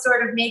 Everyone was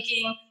sort of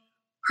making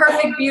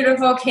perfect,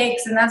 beautiful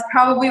cakes, and that's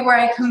probably where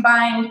I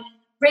combined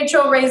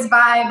Rachel Ray's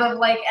vibe of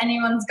like,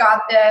 anyone's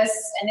got this,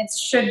 and it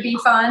should be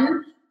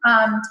fun,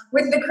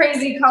 with the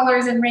crazy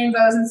colors and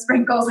rainbows and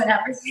sprinkles and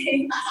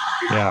everything.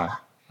 Yeah,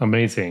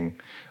 amazing.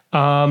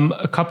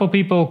 A couple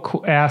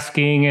people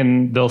asking,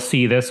 and they'll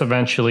see this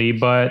eventually,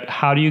 but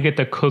how do you get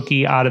the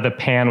cookie out of the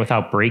pan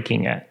without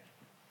breaking it?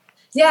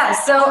 Yeah,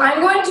 so I'm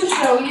going to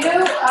show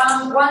you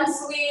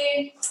once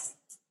we...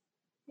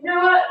 You know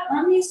what?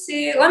 Let me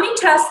see. Let me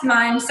test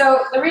mine.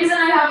 So the reason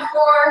I have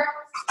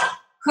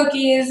 4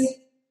 cookies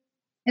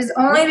is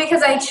only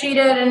because I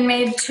cheated and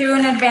made 2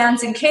 in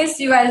advance in case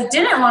you guys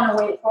didn't want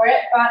to wait for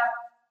it, but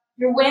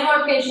you're way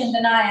more patient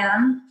than I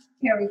am.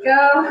 Here we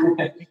go.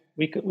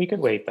 We could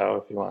wait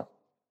though if you want.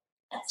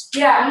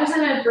 Yeah, I'm just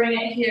going to bring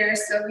it here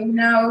so we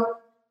know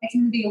I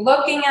can be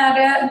looking at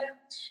it.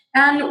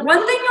 And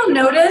one thing you'll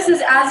notice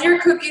is as your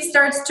cookie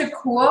starts to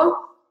cool,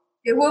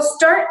 it will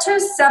start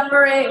to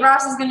separate.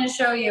 Ross is going to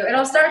show you.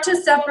 It'll start to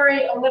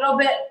separate a little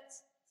bit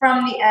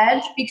from the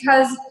edge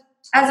because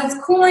as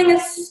it's cooling,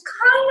 it's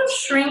kind of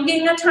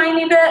shrinking a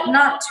tiny bit,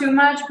 not too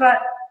much,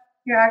 but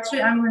here,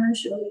 actually, I'm going to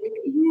show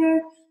you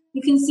here.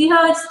 You can see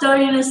how it's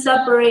starting to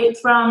separate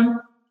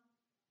from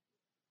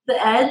the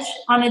edge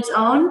on its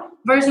own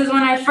versus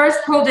when I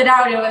first pulled it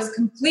out, it was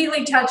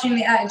completely touching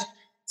the edge.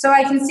 So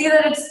I can see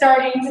that it's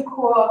starting to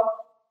cool.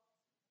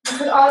 You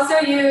could also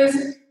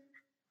use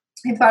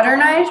a butter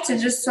knife to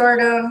just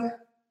sort of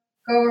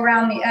go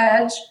around the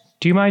edge.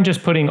 Do you mind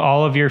just putting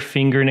all of your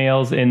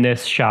fingernails in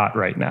this shot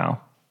right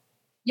now?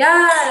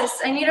 Yes,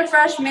 I need a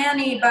fresh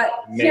mani, but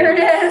here it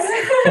is.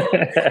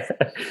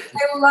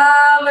 I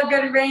love a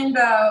good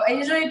rainbow. I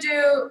usually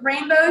do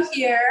rainbow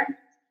here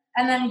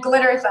and then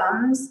glitter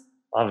thumbs.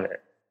 Love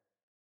it.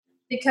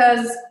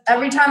 Because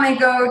every time I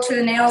go to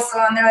the nail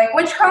salon, they're like,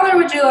 which color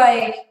would you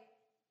like?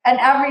 And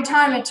every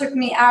time it took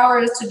me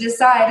hours to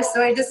decide.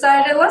 So I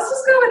decided, let's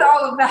just go with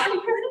all of that.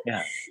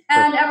 Yeah.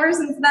 And ever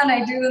since then,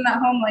 I do them at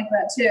home like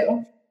that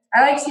too.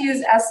 I like to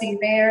use Essie.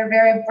 They are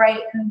very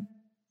bright and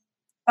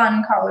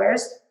fun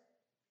colors.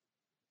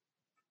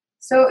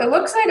 So it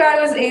looks like I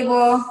was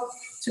able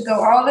to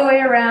go all the way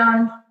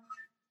around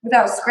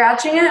without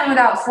scratching it and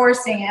without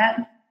forcing it.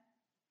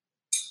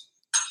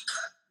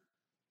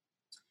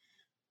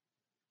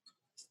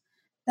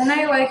 Then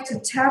I like to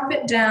tap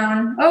it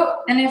down.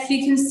 Oh, and if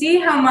you can see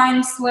how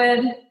mine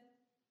slid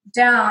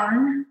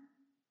down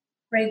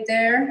right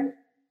there.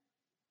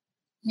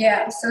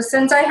 Yeah, so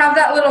since I have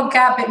that little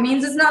gap, it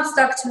means it's not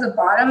stuck to the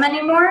bottom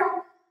anymore.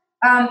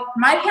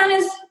 My pan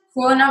is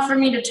cool enough for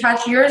me to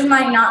touch. Yours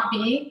might not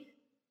be.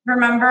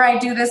 Remember, I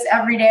do this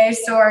every day,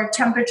 so our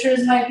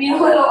temperatures might be a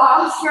little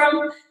off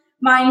from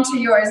mine to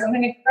yours. I'm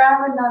going to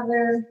grab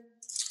another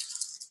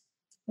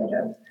bit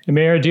of...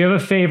 Amira, do you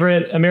have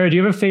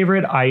a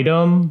favorite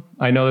item?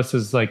 I know this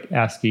is like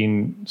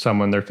asking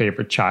someone their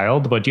favorite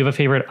child, but do you have a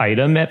favorite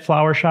item at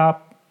Flower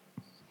Shop?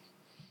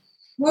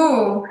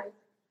 Ooh.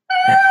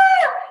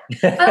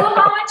 I love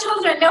all my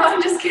children. No,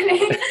 I'm just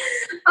kidding.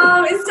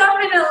 It's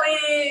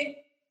definitely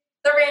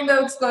the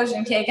Rainbow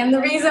Explosion Cake. And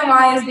the reason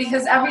why is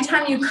because every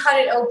time you cut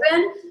it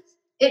open,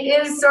 it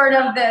is sort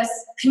of this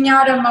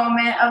piñata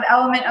moment of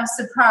element of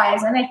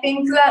surprise. And I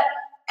think that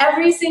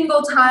every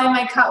single time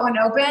I cut one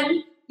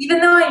open, even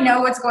though I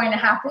know what's going to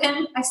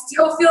happen, I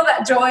still feel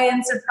that joy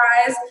and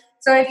surprise.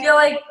 So I feel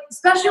like,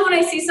 especially when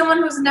I see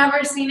someone who's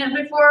never seen it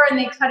before and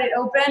they cut it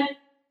open,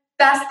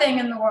 best thing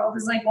in the world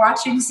is like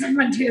watching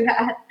someone do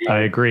that.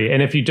 I agree.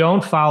 And if you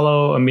don't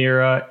follow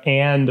Amira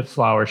and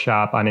Flower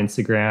Shop on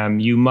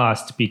Instagram, you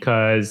must,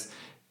 because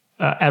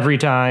every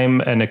time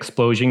an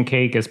explosion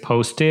cake is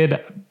posted,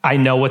 I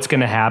know what's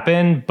going to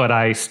happen, but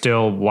I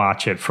still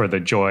watch it for the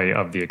joy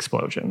of the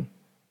explosion.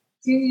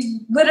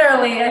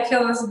 Literally, I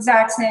feel this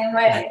exact same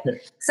way.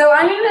 So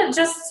I'm going to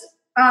just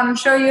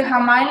show you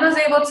how mine was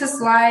able to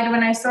slide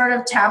when I sort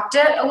of tapped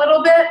it a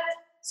little bit.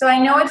 So I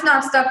know it's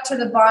not stuck to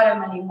the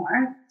bottom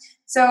anymore.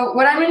 So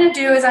what I'm going to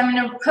do is I'm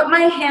going to put my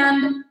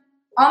hand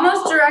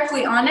almost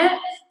directly on it.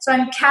 So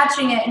I'm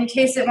catching it in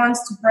case it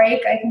wants to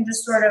break. I can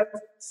just sort of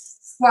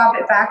swap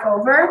it back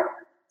over.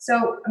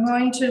 So I'm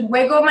going to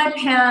wiggle my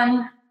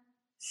pan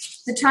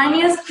the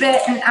tiniest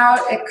bit and out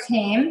it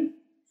came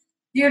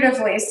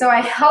beautifully. So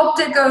I helped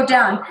it go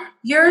down.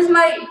 Yours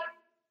might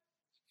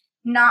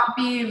not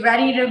be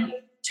ready to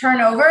turn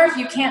over. If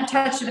you can't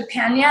touch the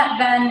pan yet,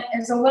 then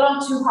it's a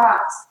little too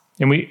hot.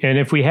 And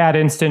if we had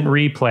instant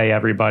replay,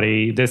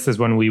 everybody, this is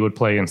when we would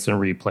play instant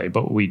replay,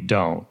 but we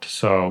don't.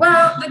 So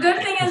well, the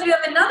good thing is we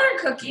have another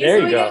cookie,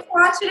 so we can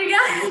watch it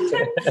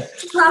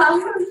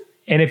again.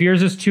 And if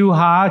yours is too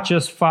hot,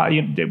 just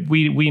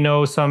we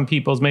know some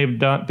people's may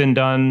have been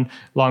done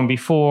long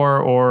before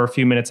or a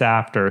few minutes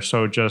after.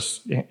 So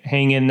just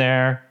hang in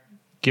there,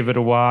 give it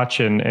a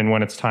watch, and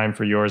when it's time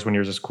for yours, when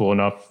yours is cool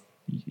enough,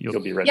 you'll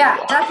be ready.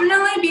 Yeah,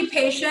 definitely be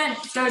patient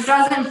so it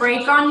doesn't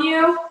break on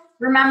you.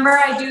 Remember,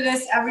 I do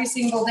this every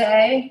single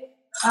day.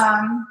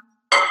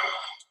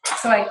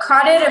 So I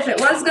caught it if it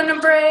was going to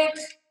break,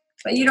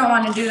 but you don't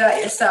want to do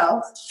that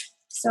yourself.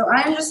 So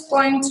I'm just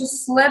going to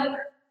slip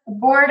the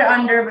board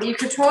under, but you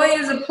could totally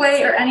use a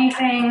plate or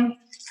anything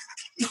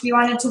if you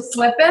wanted to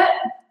flip it.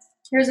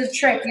 Here's a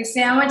trick. You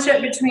sandwich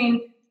it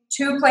between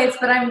two plates,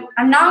 but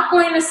I'm not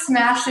going to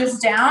smash this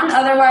down.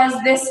 Otherwise,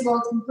 this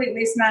will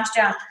completely smash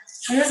down.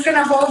 I'm just going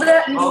to hold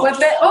it and flip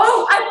it.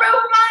 Oh, I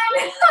broke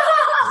mine.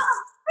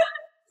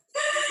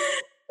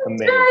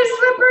 It's very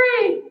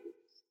slippery.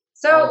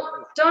 So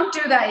don't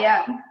do that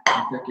yet.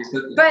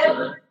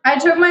 But I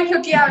took my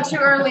cookie out too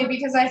early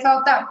because I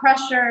felt that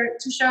pressure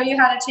to show you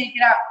how to take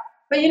it out.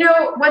 But you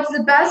know what's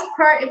the best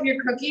part if your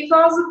cookie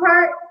falls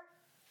apart?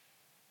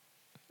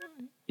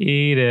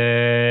 Eat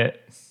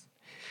it.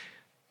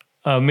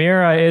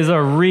 Amira is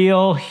a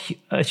real,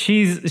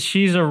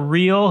 she's a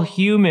real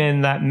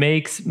human that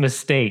makes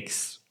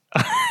mistakes.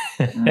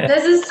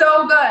 This is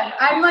so good.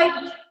 I'm like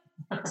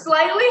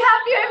slightly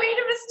happy I made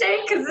a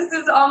mistake because this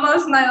is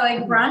almost my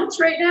like brunch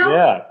right now.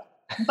 Yeah.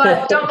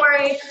 But don't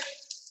worry,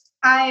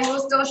 I will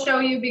still show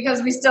you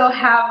because we still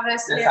have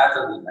this here.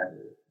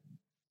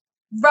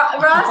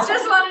 Ross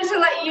just wanted to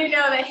let you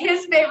know that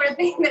his favorite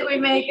thing that we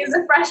make is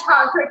a fresh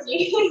hot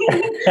cookie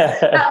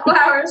at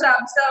Flower Shop.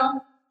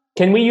 So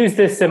can we use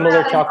this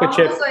similar chocolate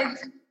chip?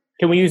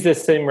 Can we use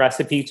this same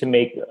recipe to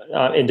make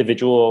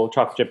individual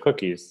chocolate chip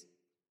cookies?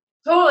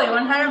 Totally,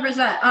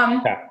 100%.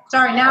 Okay.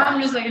 Sorry, now I'm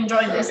just like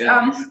enjoying this.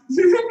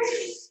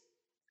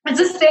 It's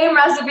the same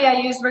recipe I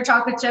use for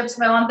chocolate chips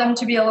if I want them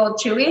to be a little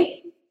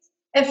chewy.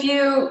 If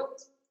you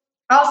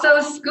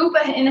also scoop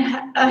in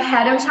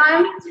ahead of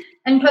time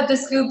and put the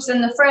scoops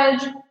in the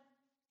fridge,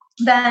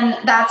 then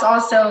that's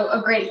also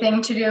a great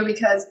thing to do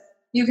because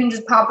you can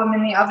just pop them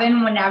in the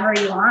oven whenever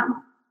you want.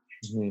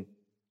 Mm-hmm.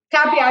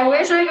 Cappy, I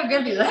wish I could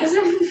give you this.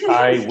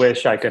 I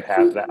wish I could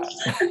have that.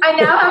 I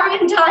now have an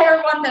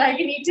entire one that I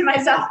can eat to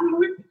myself.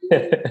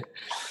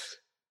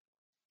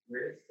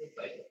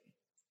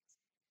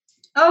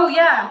 Oh,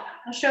 yeah.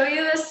 I'll show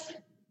you this.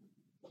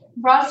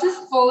 Ross is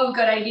full of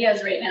good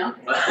ideas right now.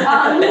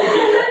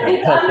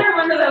 It's under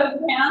one of those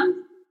pans.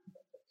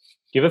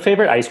 Do you have a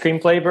favorite ice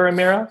cream flavor,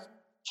 Amira?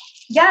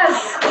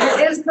 Yes,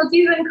 it is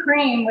cookies and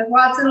cream with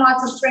lots and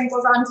lots of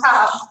sprinkles on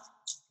top.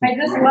 I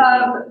just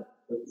love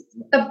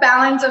the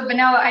balance of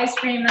vanilla ice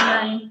cream and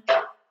then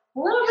a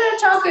little bit of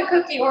chocolate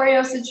cookie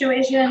Oreo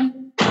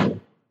situation.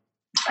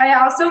 I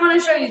also want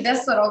to show you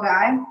this little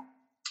guy.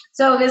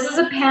 So this is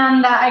a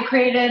pan that I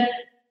created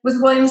with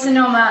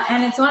Williams-Sonoma,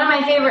 and it's one of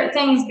my favorite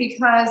things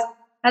because it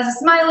has a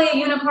smiley, a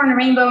unicorn, a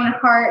rainbow, and a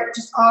heart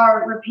just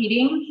all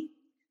repeating.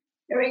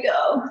 Here we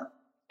go.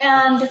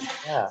 And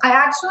I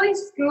actually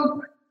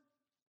scoop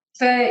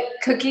the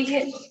cookie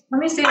cake. Let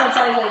me see what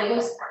size I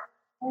use.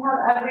 I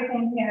have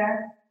everything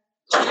here.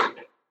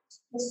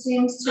 This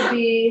seems to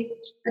be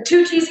a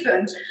 2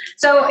 teaspoons.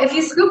 So if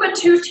you scoop a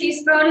 2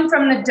 teaspoon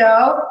from the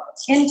dough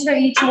into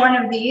each one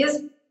of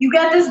these, you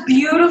get this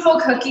beautiful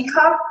cookie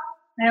cup.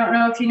 I don't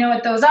know if you know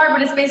what those are, but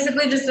it's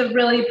basically just a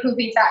really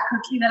poopy fat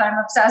cookie that I'm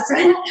obsessed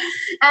with.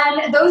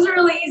 And those are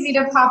really easy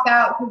to pop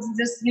out because you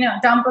just,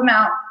 dump them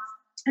out.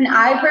 And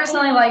I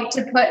personally like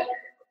to put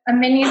a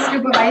mini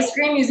scoop of ice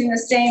cream using the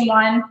same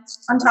one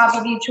on top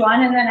of each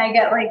one. And then I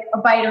get like a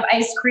bite of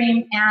ice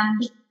cream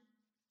and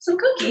some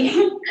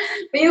cookie.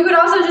 But you could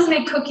also just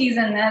make cookies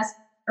in this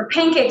or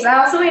pancakes.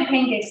 I also made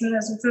pancakes in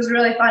this, which was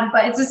really fun,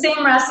 but it's the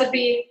same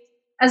recipe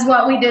as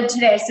what we did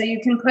today. So you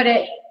can put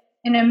it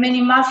in a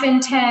mini muffin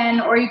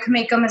tin, or you can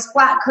make them as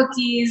flat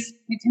cookies.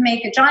 You can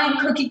make a giant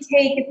cookie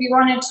cake if you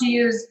wanted to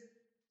use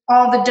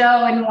all the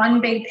dough in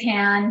one big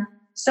pan.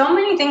 So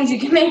many things you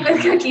can make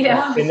with cookie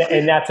dough.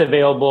 And that's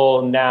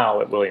available now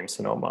at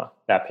Williams-Sonoma,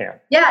 that pan.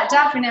 Yeah,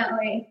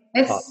 definitely.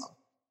 It's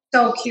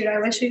so cute.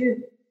 I wish you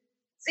could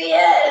see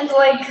it. It's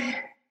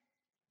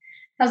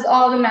has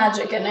all the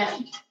magic in it.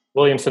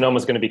 Williams-Sonoma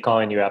is going to be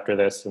calling you after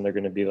this, and they're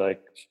going to be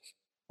like,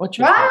 "What's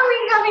your?" Why are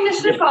we having to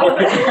ship all of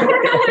it?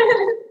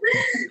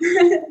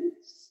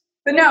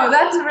 But no,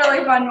 that's a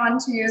really fun one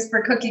to use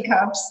for cookie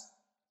cups.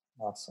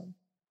 Awesome.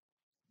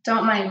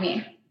 Don't mind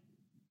me.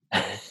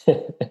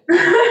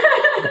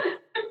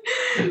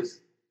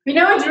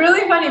 It's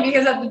really funny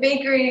because at the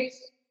bakery,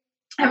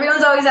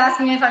 everyone's always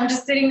asking me if I'm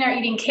just sitting there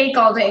eating cake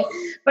all day.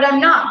 But I'm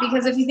not,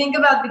 because if you think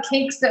about the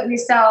cakes that we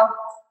sell,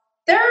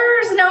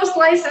 there's no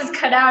slices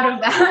cut out of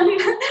that.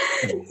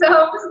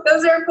 So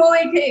those are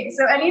fully cakes.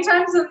 So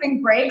anytime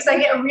something breaks, I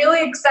get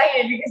really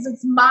excited because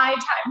it's my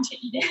time to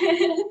eat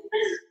it.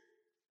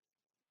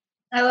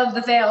 I love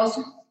the fails.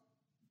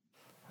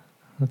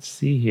 Let's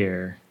see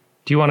here.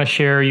 Do you want to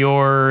share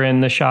your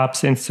and the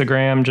shop's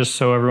Instagram just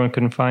so everyone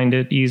can find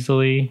it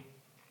easily?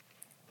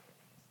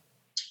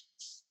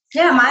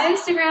 Yeah, my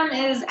Instagram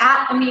is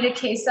at Amita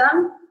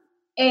Kassem,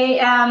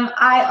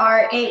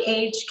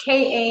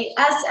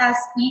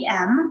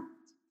 AMIRAHKASSEM,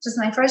 just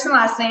my first and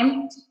last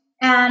name.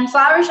 And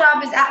Flower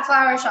Shop is at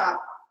Flower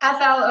Shop,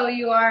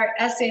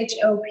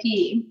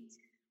 FLOURSHOP.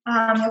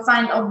 You'll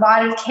find a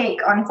lot of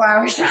cake on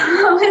Flower Shop.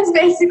 It's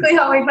basically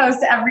how we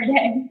post every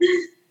day.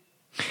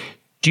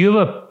 Do you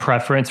have a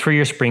preference for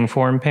your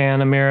springform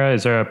pan, Amira?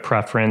 Is there a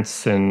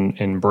preference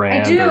in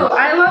brand? I do.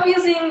 I love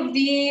using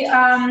the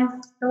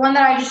one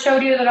that I just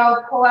showed you that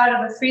I'll pull out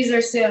of the freezer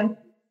soon.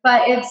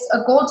 But it's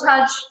a Gold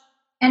Touch,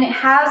 and it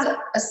has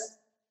a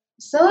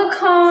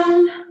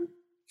silicone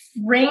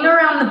ring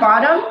around the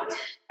bottom,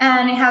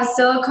 and it has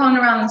silicone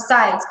around the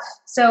sides.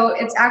 So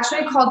it's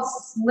actually called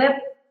Slip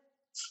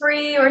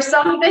Free or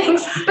something.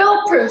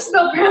 Spill proof.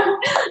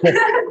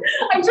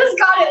 I just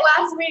got it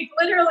last week,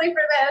 literally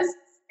for this.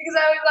 Because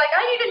I was like,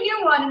 I need a new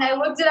one. And I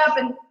looked it up,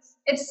 and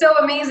it's so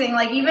amazing.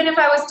 Even if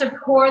I was to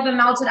pour the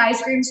melted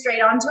ice cream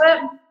straight onto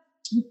it,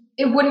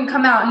 it wouldn't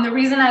come out. And the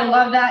reason I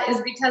love that is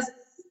because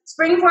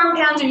springform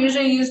pans are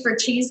usually used for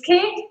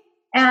cheesecake.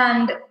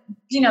 And,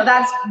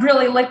 that's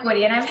really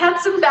liquidy. And I've had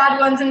some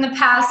bad ones in the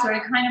past where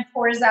it kind of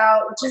pours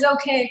out, which is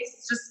okay because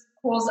it just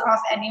cools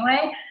off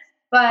anyway.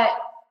 But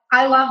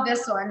I love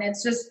this one.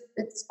 It's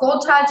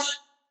Gold Touch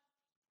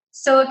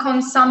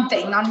silicone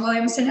something on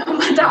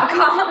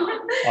williamsonoma.com.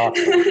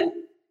 Awesome.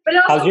 But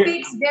it also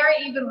bakes very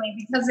evenly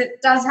because it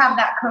does have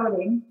that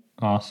coating.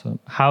 Awesome.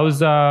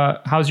 How's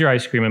your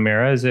ice cream,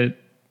 Amira?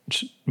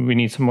 We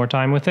need some more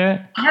time with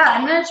it? Yeah,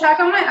 I'm going to check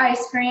on my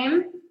ice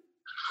cream.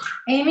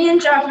 Amy and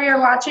Jeffrey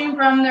are watching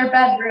from their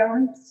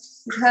bedroom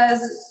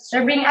because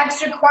they're being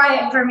extra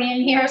quiet for me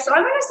in here. So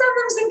I'm going to send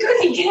them some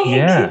cookie cake.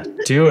 Yeah,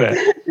 do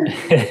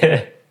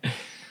it.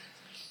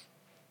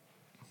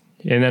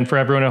 And then for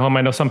everyone at home,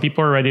 I know some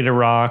people are ready to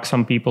rock.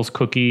 Some people's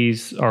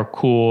cookies are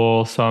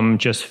cool. Some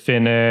just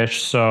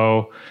finished.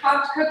 So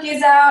popped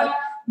cookies out.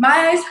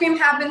 My ice cream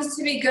happens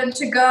to be good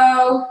to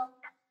go.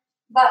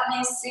 Let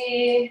me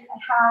see. I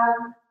have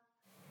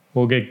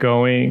We'll get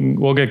going.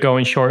 We'll get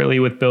going shortly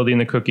with building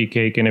the cookie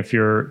cake. And if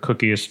your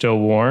cookie is still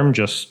warm,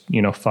 just,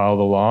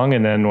 follow along.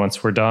 And then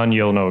once we're done,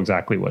 you'll know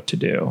exactly what to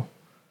do.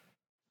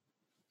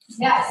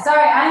 Yeah,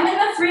 sorry, I'm in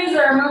the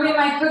freezer moving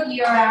my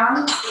cookie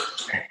around.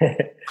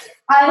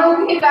 I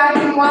will be back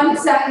in 1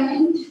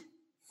 second.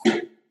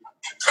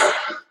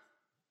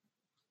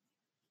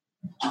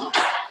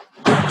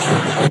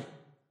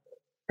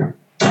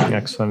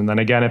 Excellent. And then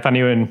again, if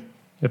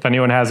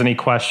anyone has any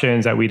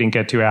questions that we didn't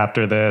get to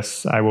after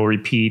this, I will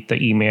repeat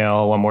the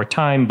email one more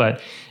time,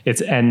 but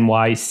it's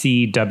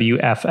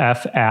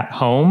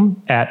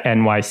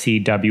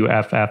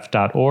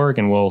nycwff@home@nycwff.org.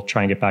 And we'll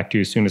try and get back to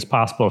you as soon as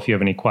possible if you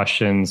have any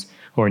questions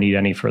or need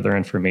any further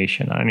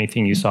information on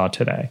anything you saw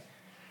today.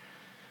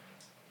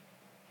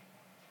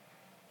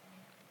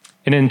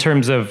 And in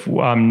terms of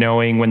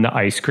knowing when the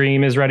ice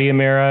cream is ready,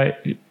 Amira,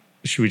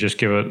 should we just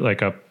give it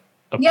like a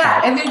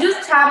yeah, pop? if you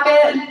just tap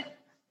it.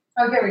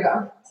 Oh, here we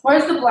go.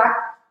 Where's the black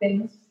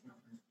thing?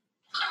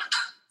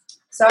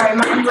 Sorry,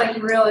 mine's like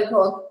really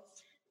cold.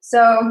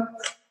 So,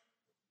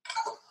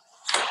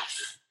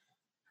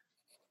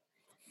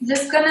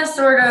 just gonna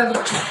sort of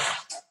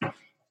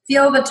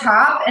feel the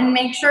top and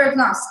make sure it's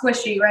not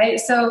squishy, right?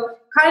 So,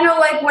 kind of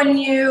like when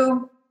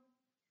you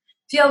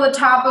feel the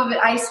top of an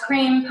ice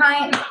cream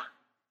pint,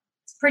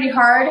 it's pretty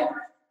hard.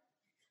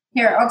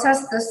 Here, I'll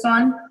test this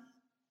one.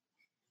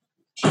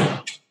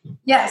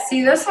 Yeah,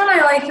 see, this one I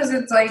like because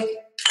it's like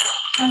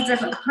has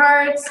different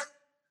parts.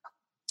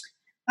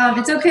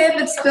 It's okay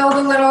if it's spilled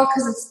a little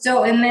because it's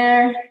still in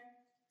there.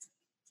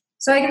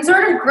 So I can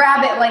sort of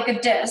grab it like a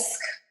disc.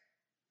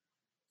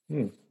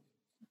 And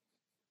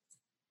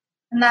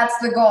that's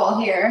the goal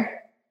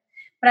here.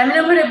 But I'm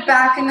going to put it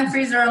back in the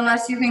freezer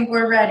unless you think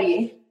we're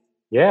ready.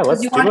 Yeah,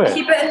 let's do it. You want to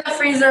keep it in the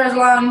freezer as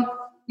long.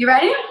 You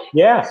ready?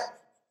 Yeah.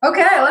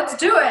 Okay, let's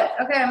do it.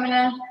 Okay, I'm going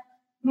to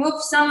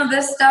move some of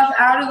this stuff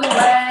out of the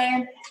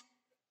way.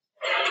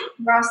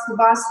 Ross the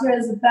boss here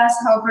is the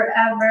best helper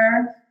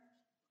ever.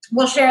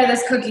 We'll share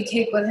this cookie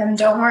cake with him,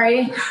 don't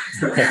worry.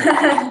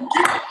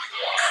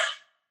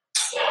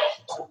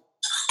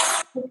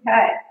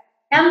 Okay.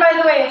 And by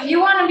the way, if you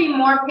want to be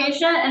more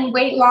patient and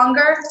wait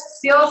longer,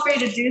 feel free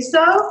to do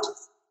so.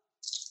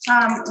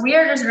 We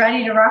are just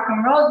ready to rock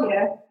and roll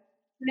here.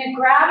 I'm going to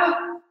grab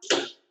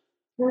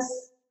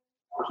this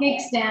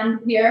cake stand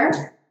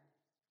here.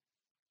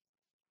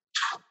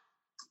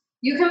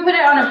 You can put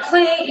it on a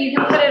plate. You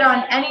can put it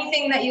on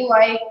anything that you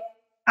like.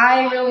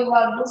 I really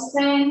love this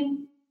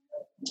thing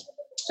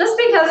just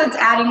because it's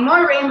adding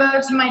more rainbow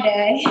to my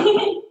day.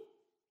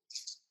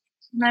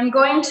 And I'm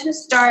going to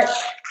start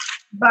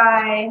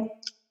by,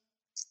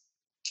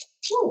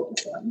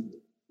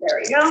 there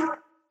we go,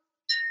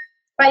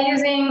 by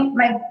using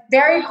my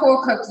very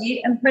cool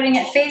cookie and putting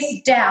it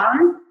face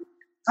down,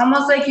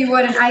 almost like you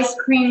would an ice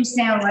cream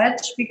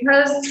sandwich,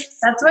 because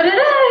that's what it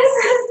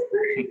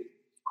is.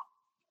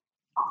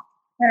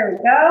 There we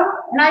go.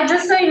 And I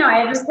just so you know,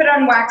 I just put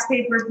on wax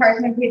paper,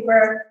 parchment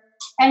paper,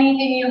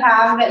 anything you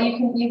have that you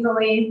can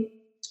easily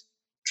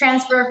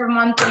transfer from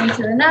one thing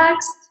to the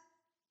next.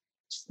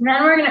 And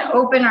then we're going to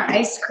open our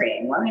ice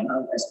cream. Let me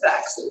move this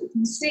back so you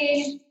can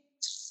see.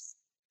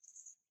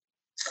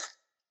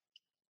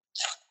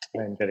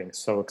 I'm getting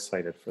so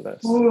excited for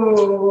this.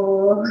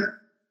 Ooh.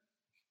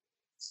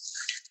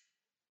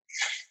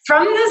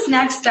 From this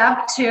next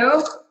step,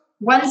 too,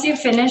 once you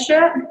finish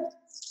it,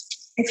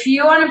 if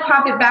you want to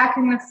pop it back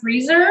in the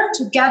freezer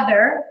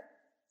together,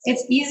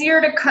 it's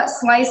easier to cut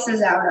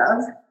slices out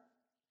of.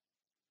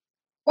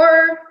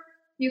 Or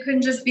you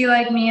can just be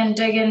like me and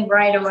dig in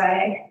right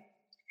away.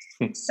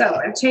 So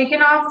I've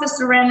taken off the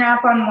saran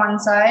wrap on one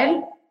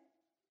side,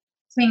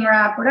 cling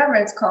wrap, whatever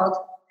it's called,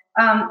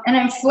 and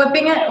I'm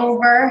flipping it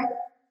over,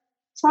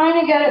 trying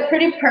to get it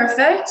pretty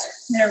perfect.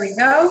 There we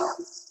go.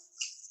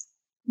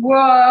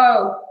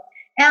 Whoa.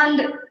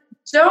 And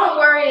don't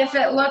worry if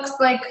it looks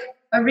like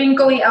a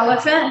wrinkly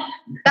elephant.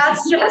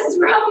 That's just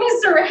from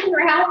the saran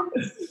wrap.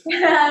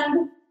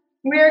 And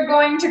we're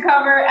going to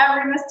cover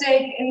every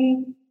mistake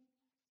in,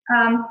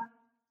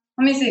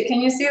 let me see. Can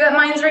you see that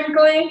mine's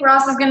wrinkly?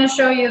 Ross is going to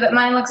show you that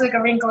mine looks like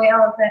a wrinkly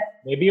elephant.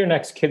 Maybe your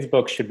next kid's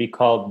book should be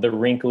called The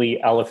Wrinkly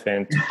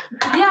Elephant.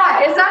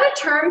 Yeah, is that a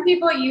term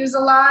people use a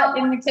lot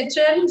in the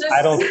kitchen? Just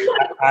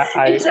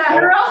in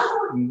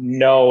general?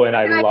 No, and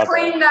I love it. I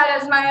claim that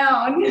as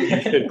my own.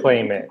 You should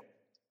claim it.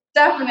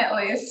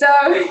 Definitely. So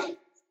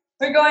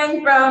we're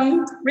going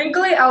from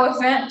wrinkly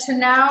elephant to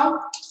now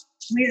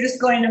we're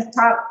just going to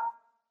pop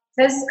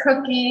this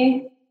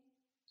cookie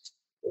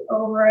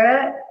over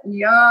it.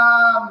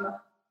 Yum.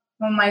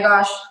 Oh my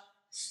gosh.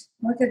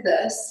 Look at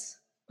this.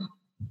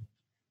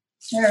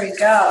 There we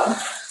go.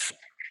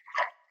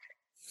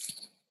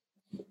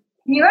 Can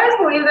you guys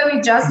believe that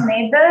we just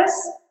made this?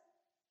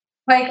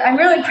 Like, I'm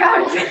really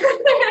proud of it.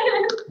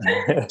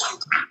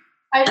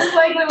 I just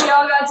like that we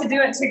all got to do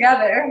it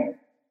together.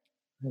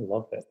 I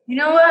love it. You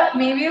know what?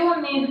 Maybe we'll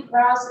need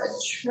Ross a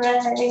tray.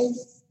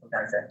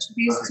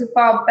 These to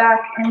fall back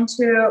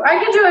into.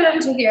 I can do it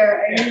into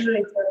here. I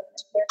usually put it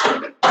into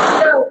here.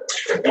 So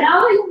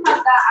now that you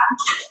have that,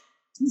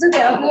 It's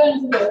okay, I'll go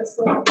into this.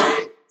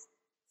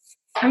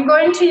 I'm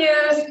going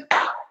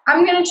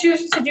to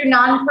choose to do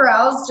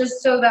nonpareils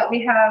just so that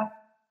we have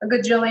a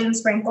gajillion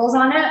sprinkles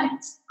on it.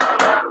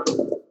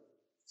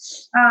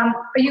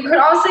 You could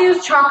also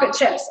use chocolate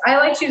chips. I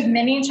like to use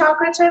mini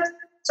chocolate chips.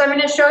 So I'm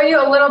going to show you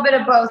a little bit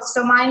of both.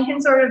 So mine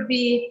can sort of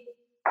be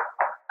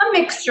a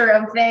mixture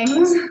of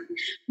things.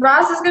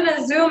 Ross is going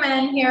to zoom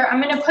in here. I'm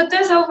going to put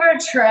this over a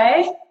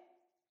tray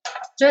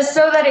just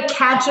so that it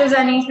catches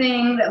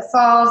anything that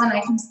falls and I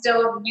can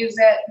still use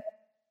it,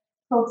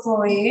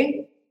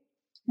 hopefully.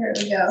 Here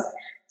we go.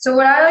 So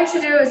what I like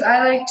to do is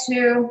I like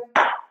to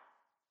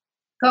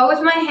go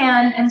with my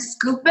hand and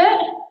scoop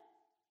it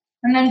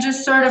and then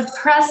just sort of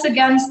press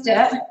against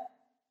it.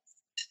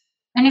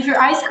 And if your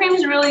ice cream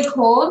is really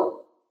cold,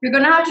 you're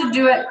going to have to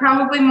do it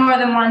probably more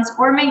than once,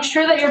 or make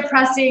sure that you're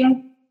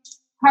pressing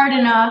hard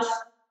enough.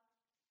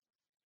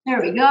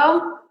 There we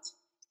go.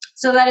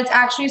 So that it's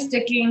actually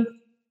sticking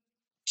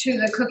to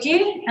the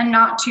cookie and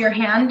not to your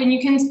hand. And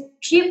you can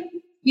keep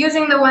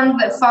using the ones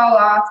that fall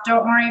off.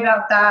 Don't worry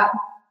about that.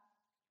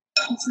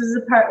 This is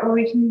the part where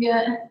we can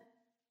get a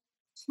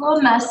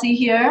little messy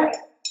here.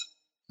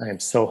 I am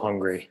so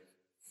hungry.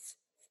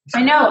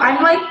 I know.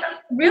 I'm like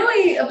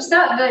really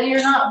upset that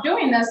you're not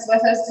doing this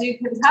with us so you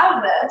can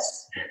have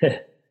this.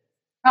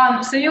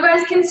 So you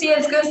guys can see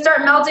it's going to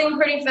start melting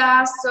pretty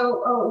fast.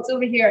 So, it's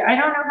over here. I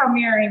don't know how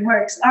mirroring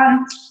works.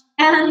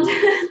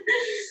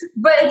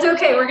 But it's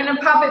okay. We're going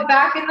to pop it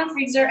back in the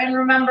freezer. And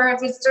remember,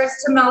 if it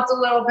starts to melt a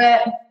little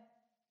bit,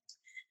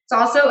 it's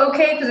also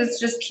okay because it's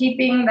just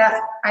keeping that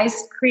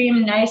ice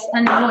cream nice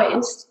and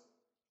moist.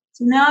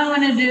 So now I'm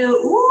going to do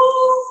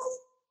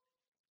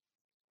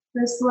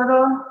this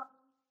little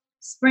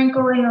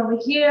sprinkling over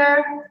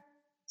here.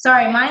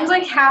 Sorry, mine's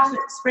like half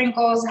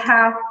sprinkles,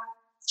 half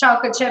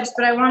chocolate chips,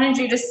 but I wanted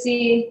you to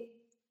see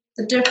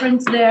the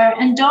difference there.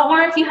 And don't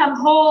worry if you have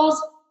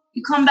holes,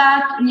 you come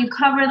back and you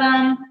cover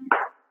them.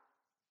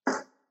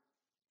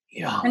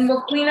 Yeah. And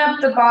we'll clean up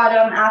the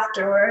bottom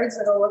afterwards.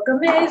 It'll look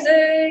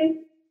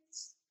amazing.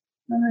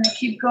 I'm going to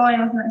keep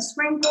going with my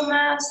sprinkle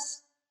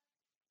mess.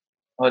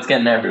 Oh, it's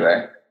getting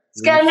everywhere. It's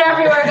getting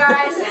everywhere,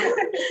 guys.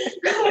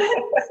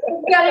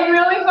 It's getting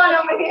really fun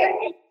over here.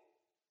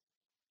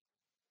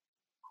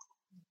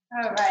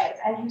 All right,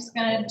 I'm just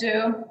going to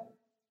do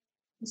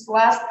this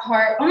last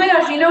part. Oh my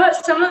gosh, you know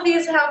what? Some of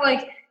these have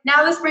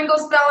now the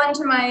sprinkles fell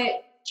into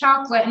my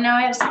chocolate, and now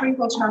I have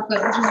sprinkle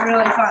chocolate, which is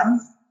really fun.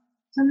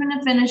 So I'm going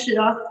to finish it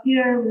off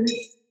here with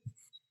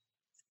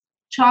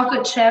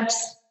chocolate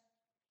chips.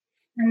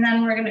 And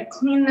then we're going to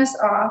clean this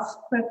off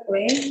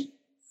quickly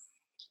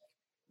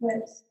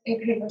with a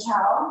paper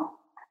towel.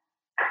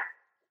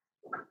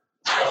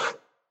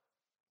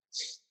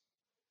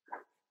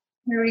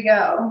 Here we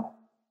go.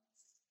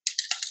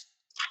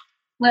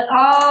 Let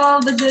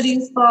all the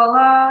goodies fall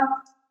off,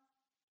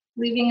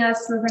 leaving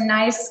us with a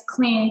nice,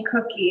 clean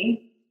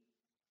cookie.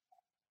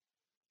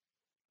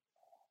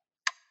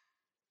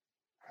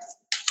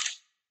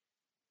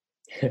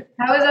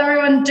 How is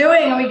everyone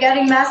doing? Are we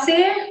getting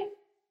messy?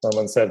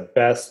 Someone said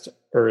best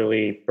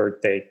early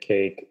birthday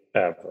cake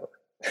ever.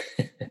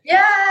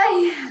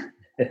 Yay!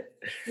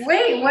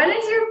 Wait, when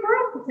is your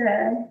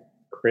birthday?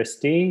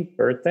 Christy,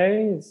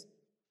 birthdays?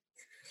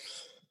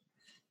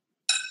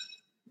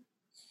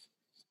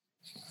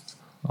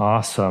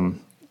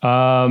 Awesome.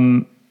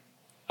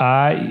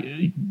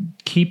 I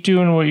keep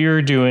doing what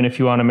you're doing if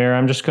you want, Amira.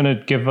 I'm just going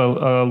to give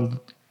a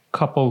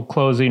couple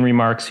closing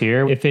remarks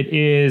here. If it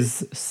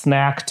is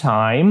snack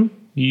time,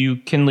 you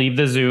can leave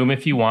the Zoom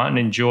if you want and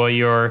enjoy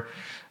your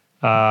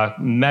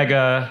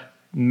mega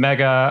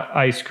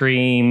ice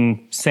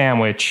cream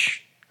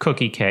sandwich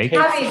cookie cake.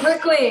 Abby,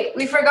 quickly,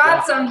 we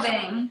forgot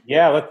something.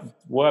 Yeah,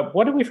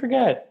 what did we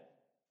forget?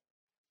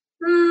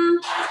 I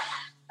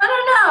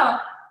don't know.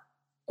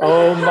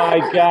 Oh my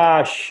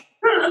gosh.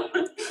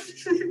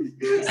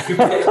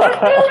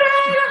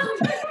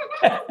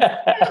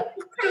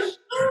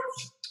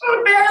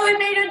 We barely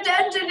made a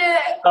dent in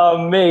it.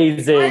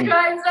 Amazing. I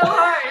tried so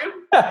hard.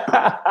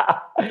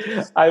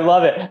 I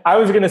love it. I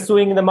was going to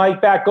swing the mic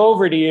back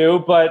over to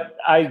you, but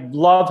I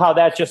love how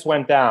that just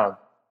went down.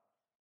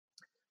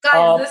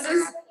 Guys, this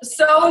is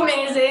so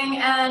amazing,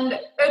 and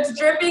it's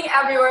dripping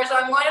everywhere, so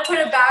I'm going to put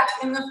it back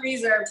in the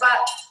freezer,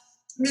 but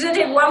I'm just going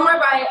to take one more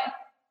bite.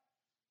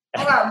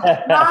 Hold on.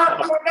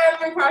 Not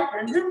every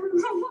question.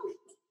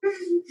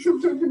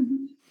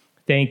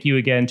 Thank you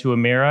again to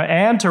Amira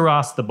and to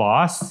Ross the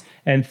Boss.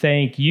 And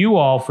thank you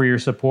all for your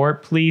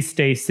support. Please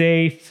stay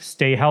safe,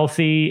 stay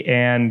healthy,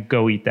 and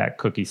go eat that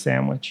cookie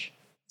sandwich.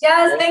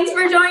 Yes, thanks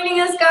for joining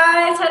us,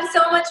 guys. Had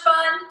so much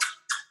fun.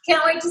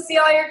 Can't wait to see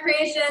all your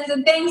creations.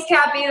 And thanks,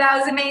 Cappy. That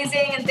was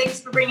amazing. And thanks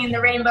for bringing the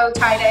rainbow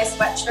tie-dye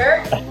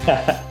sweatshirt.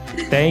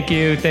 Thank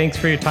you. Thanks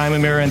for your time,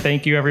 Amira. And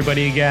thank you,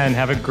 everybody, again.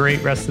 Have a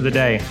great rest of the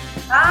day.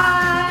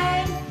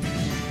 Bye.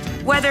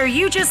 Whether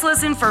you just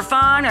listened for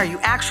fun or you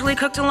actually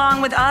cooked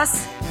along with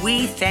us,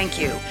 we thank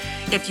you.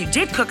 If you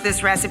did cook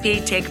this recipe,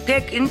 take a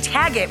pic and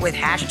tag it with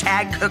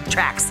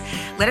 #CookTracks.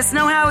 Let us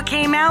know how it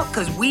came out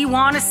because we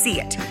want to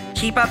see it.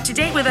 Keep up to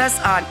date with us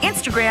on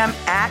Instagram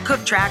at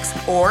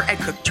CookTracks or at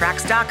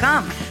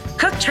cooktracks.com.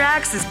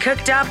 CookTracks is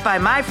cooked up by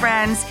my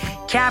friends,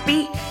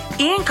 Cappy,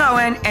 Ian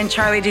Cohen, and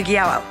Charlie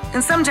DiGhiello.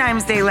 And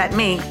sometimes they let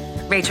me,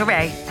 Rachel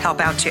Ray, help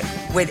out too.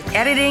 With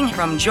editing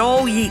from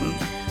Joel Yeaton.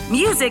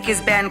 Music has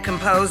been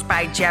composed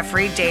by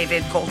Jeffrey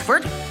David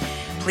Goldford.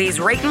 Please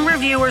rate and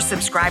review or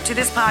subscribe to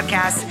this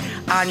podcast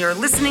on your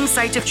listening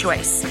site of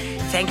choice.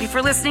 Thank you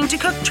for listening to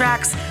Cook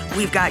Tracks.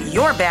 We've got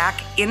your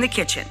back in the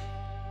kitchen.